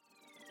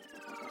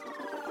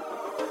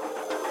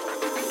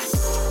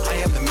 I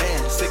am the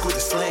man, sick with the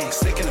slang,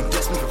 sick and I'm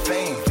destined for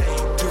fame.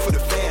 Do for the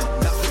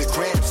fam, not for the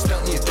gram,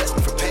 stunting you're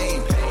destined for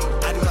pain.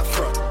 I do not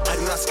front, I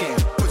do not scam,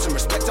 put some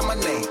respect on my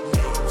name.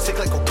 Sick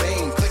like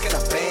Cobain, click and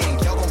I bang,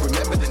 y'all gon'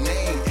 remember the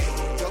name.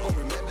 Y'all gon'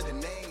 remember the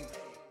name.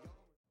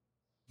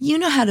 You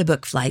know how to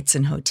book flights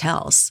and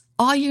hotels.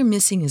 All you're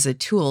missing is a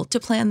tool to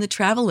plan the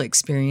travel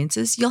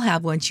experiences you'll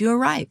have once you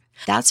arrive.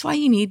 That's why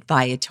you need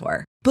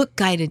Viator. Book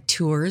guided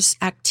tours,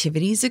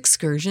 activities,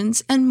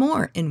 excursions, and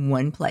more in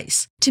one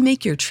place to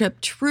make your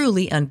trip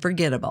truly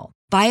unforgettable.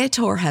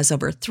 Viator has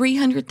over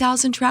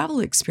 300,000 travel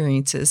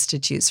experiences to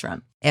choose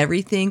from.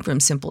 Everything from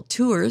simple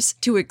tours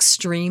to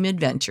extreme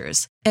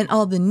adventures and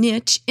all the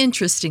niche,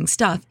 interesting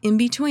stuff in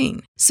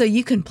between. So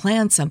you can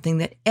plan something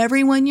that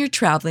everyone you're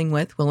traveling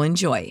with will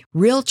enjoy.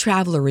 Real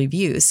traveler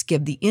reviews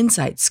give the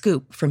inside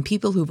scoop from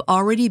people who've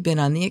already been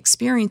on the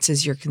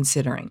experiences you're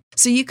considering.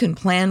 So you can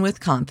plan with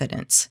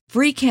confidence.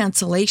 Free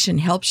cancellation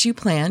helps you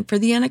plan for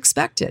the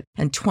unexpected.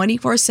 And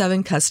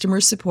 24/7 customer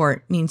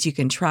support means you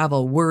can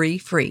travel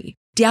worry-free.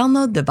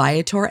 Download the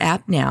Viator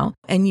app now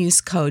and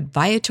use code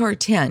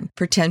Viator10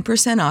 for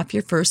 10% off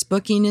your first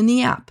booking in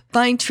the app.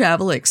 Find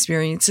travel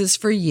experiences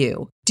for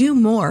you. Do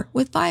more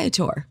with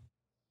Viator.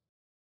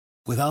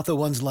 Without the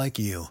ones like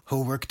you,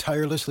 who work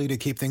tirelessly to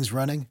keep things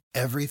running,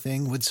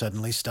 everything would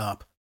suddenly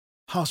stop.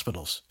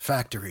 Hospitals,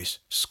 factories,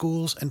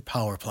 schools, and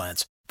power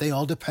plants, they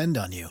all depend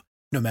on you.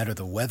 No matter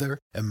the weather,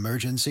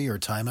 emergency, or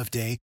time of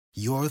day,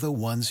 you're the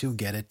ones who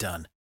get it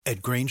done.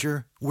 At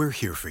Grainger, we're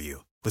here for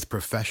you with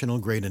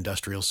professional-grade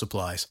industrial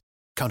supplies.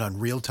 Count on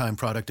real-time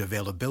product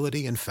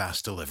availability and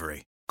fast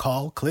delivery.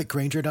 Call, click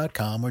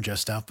Grainger.com, or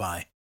just stop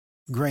by.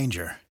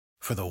 Grainger,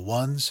 for the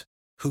ones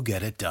who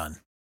get it done.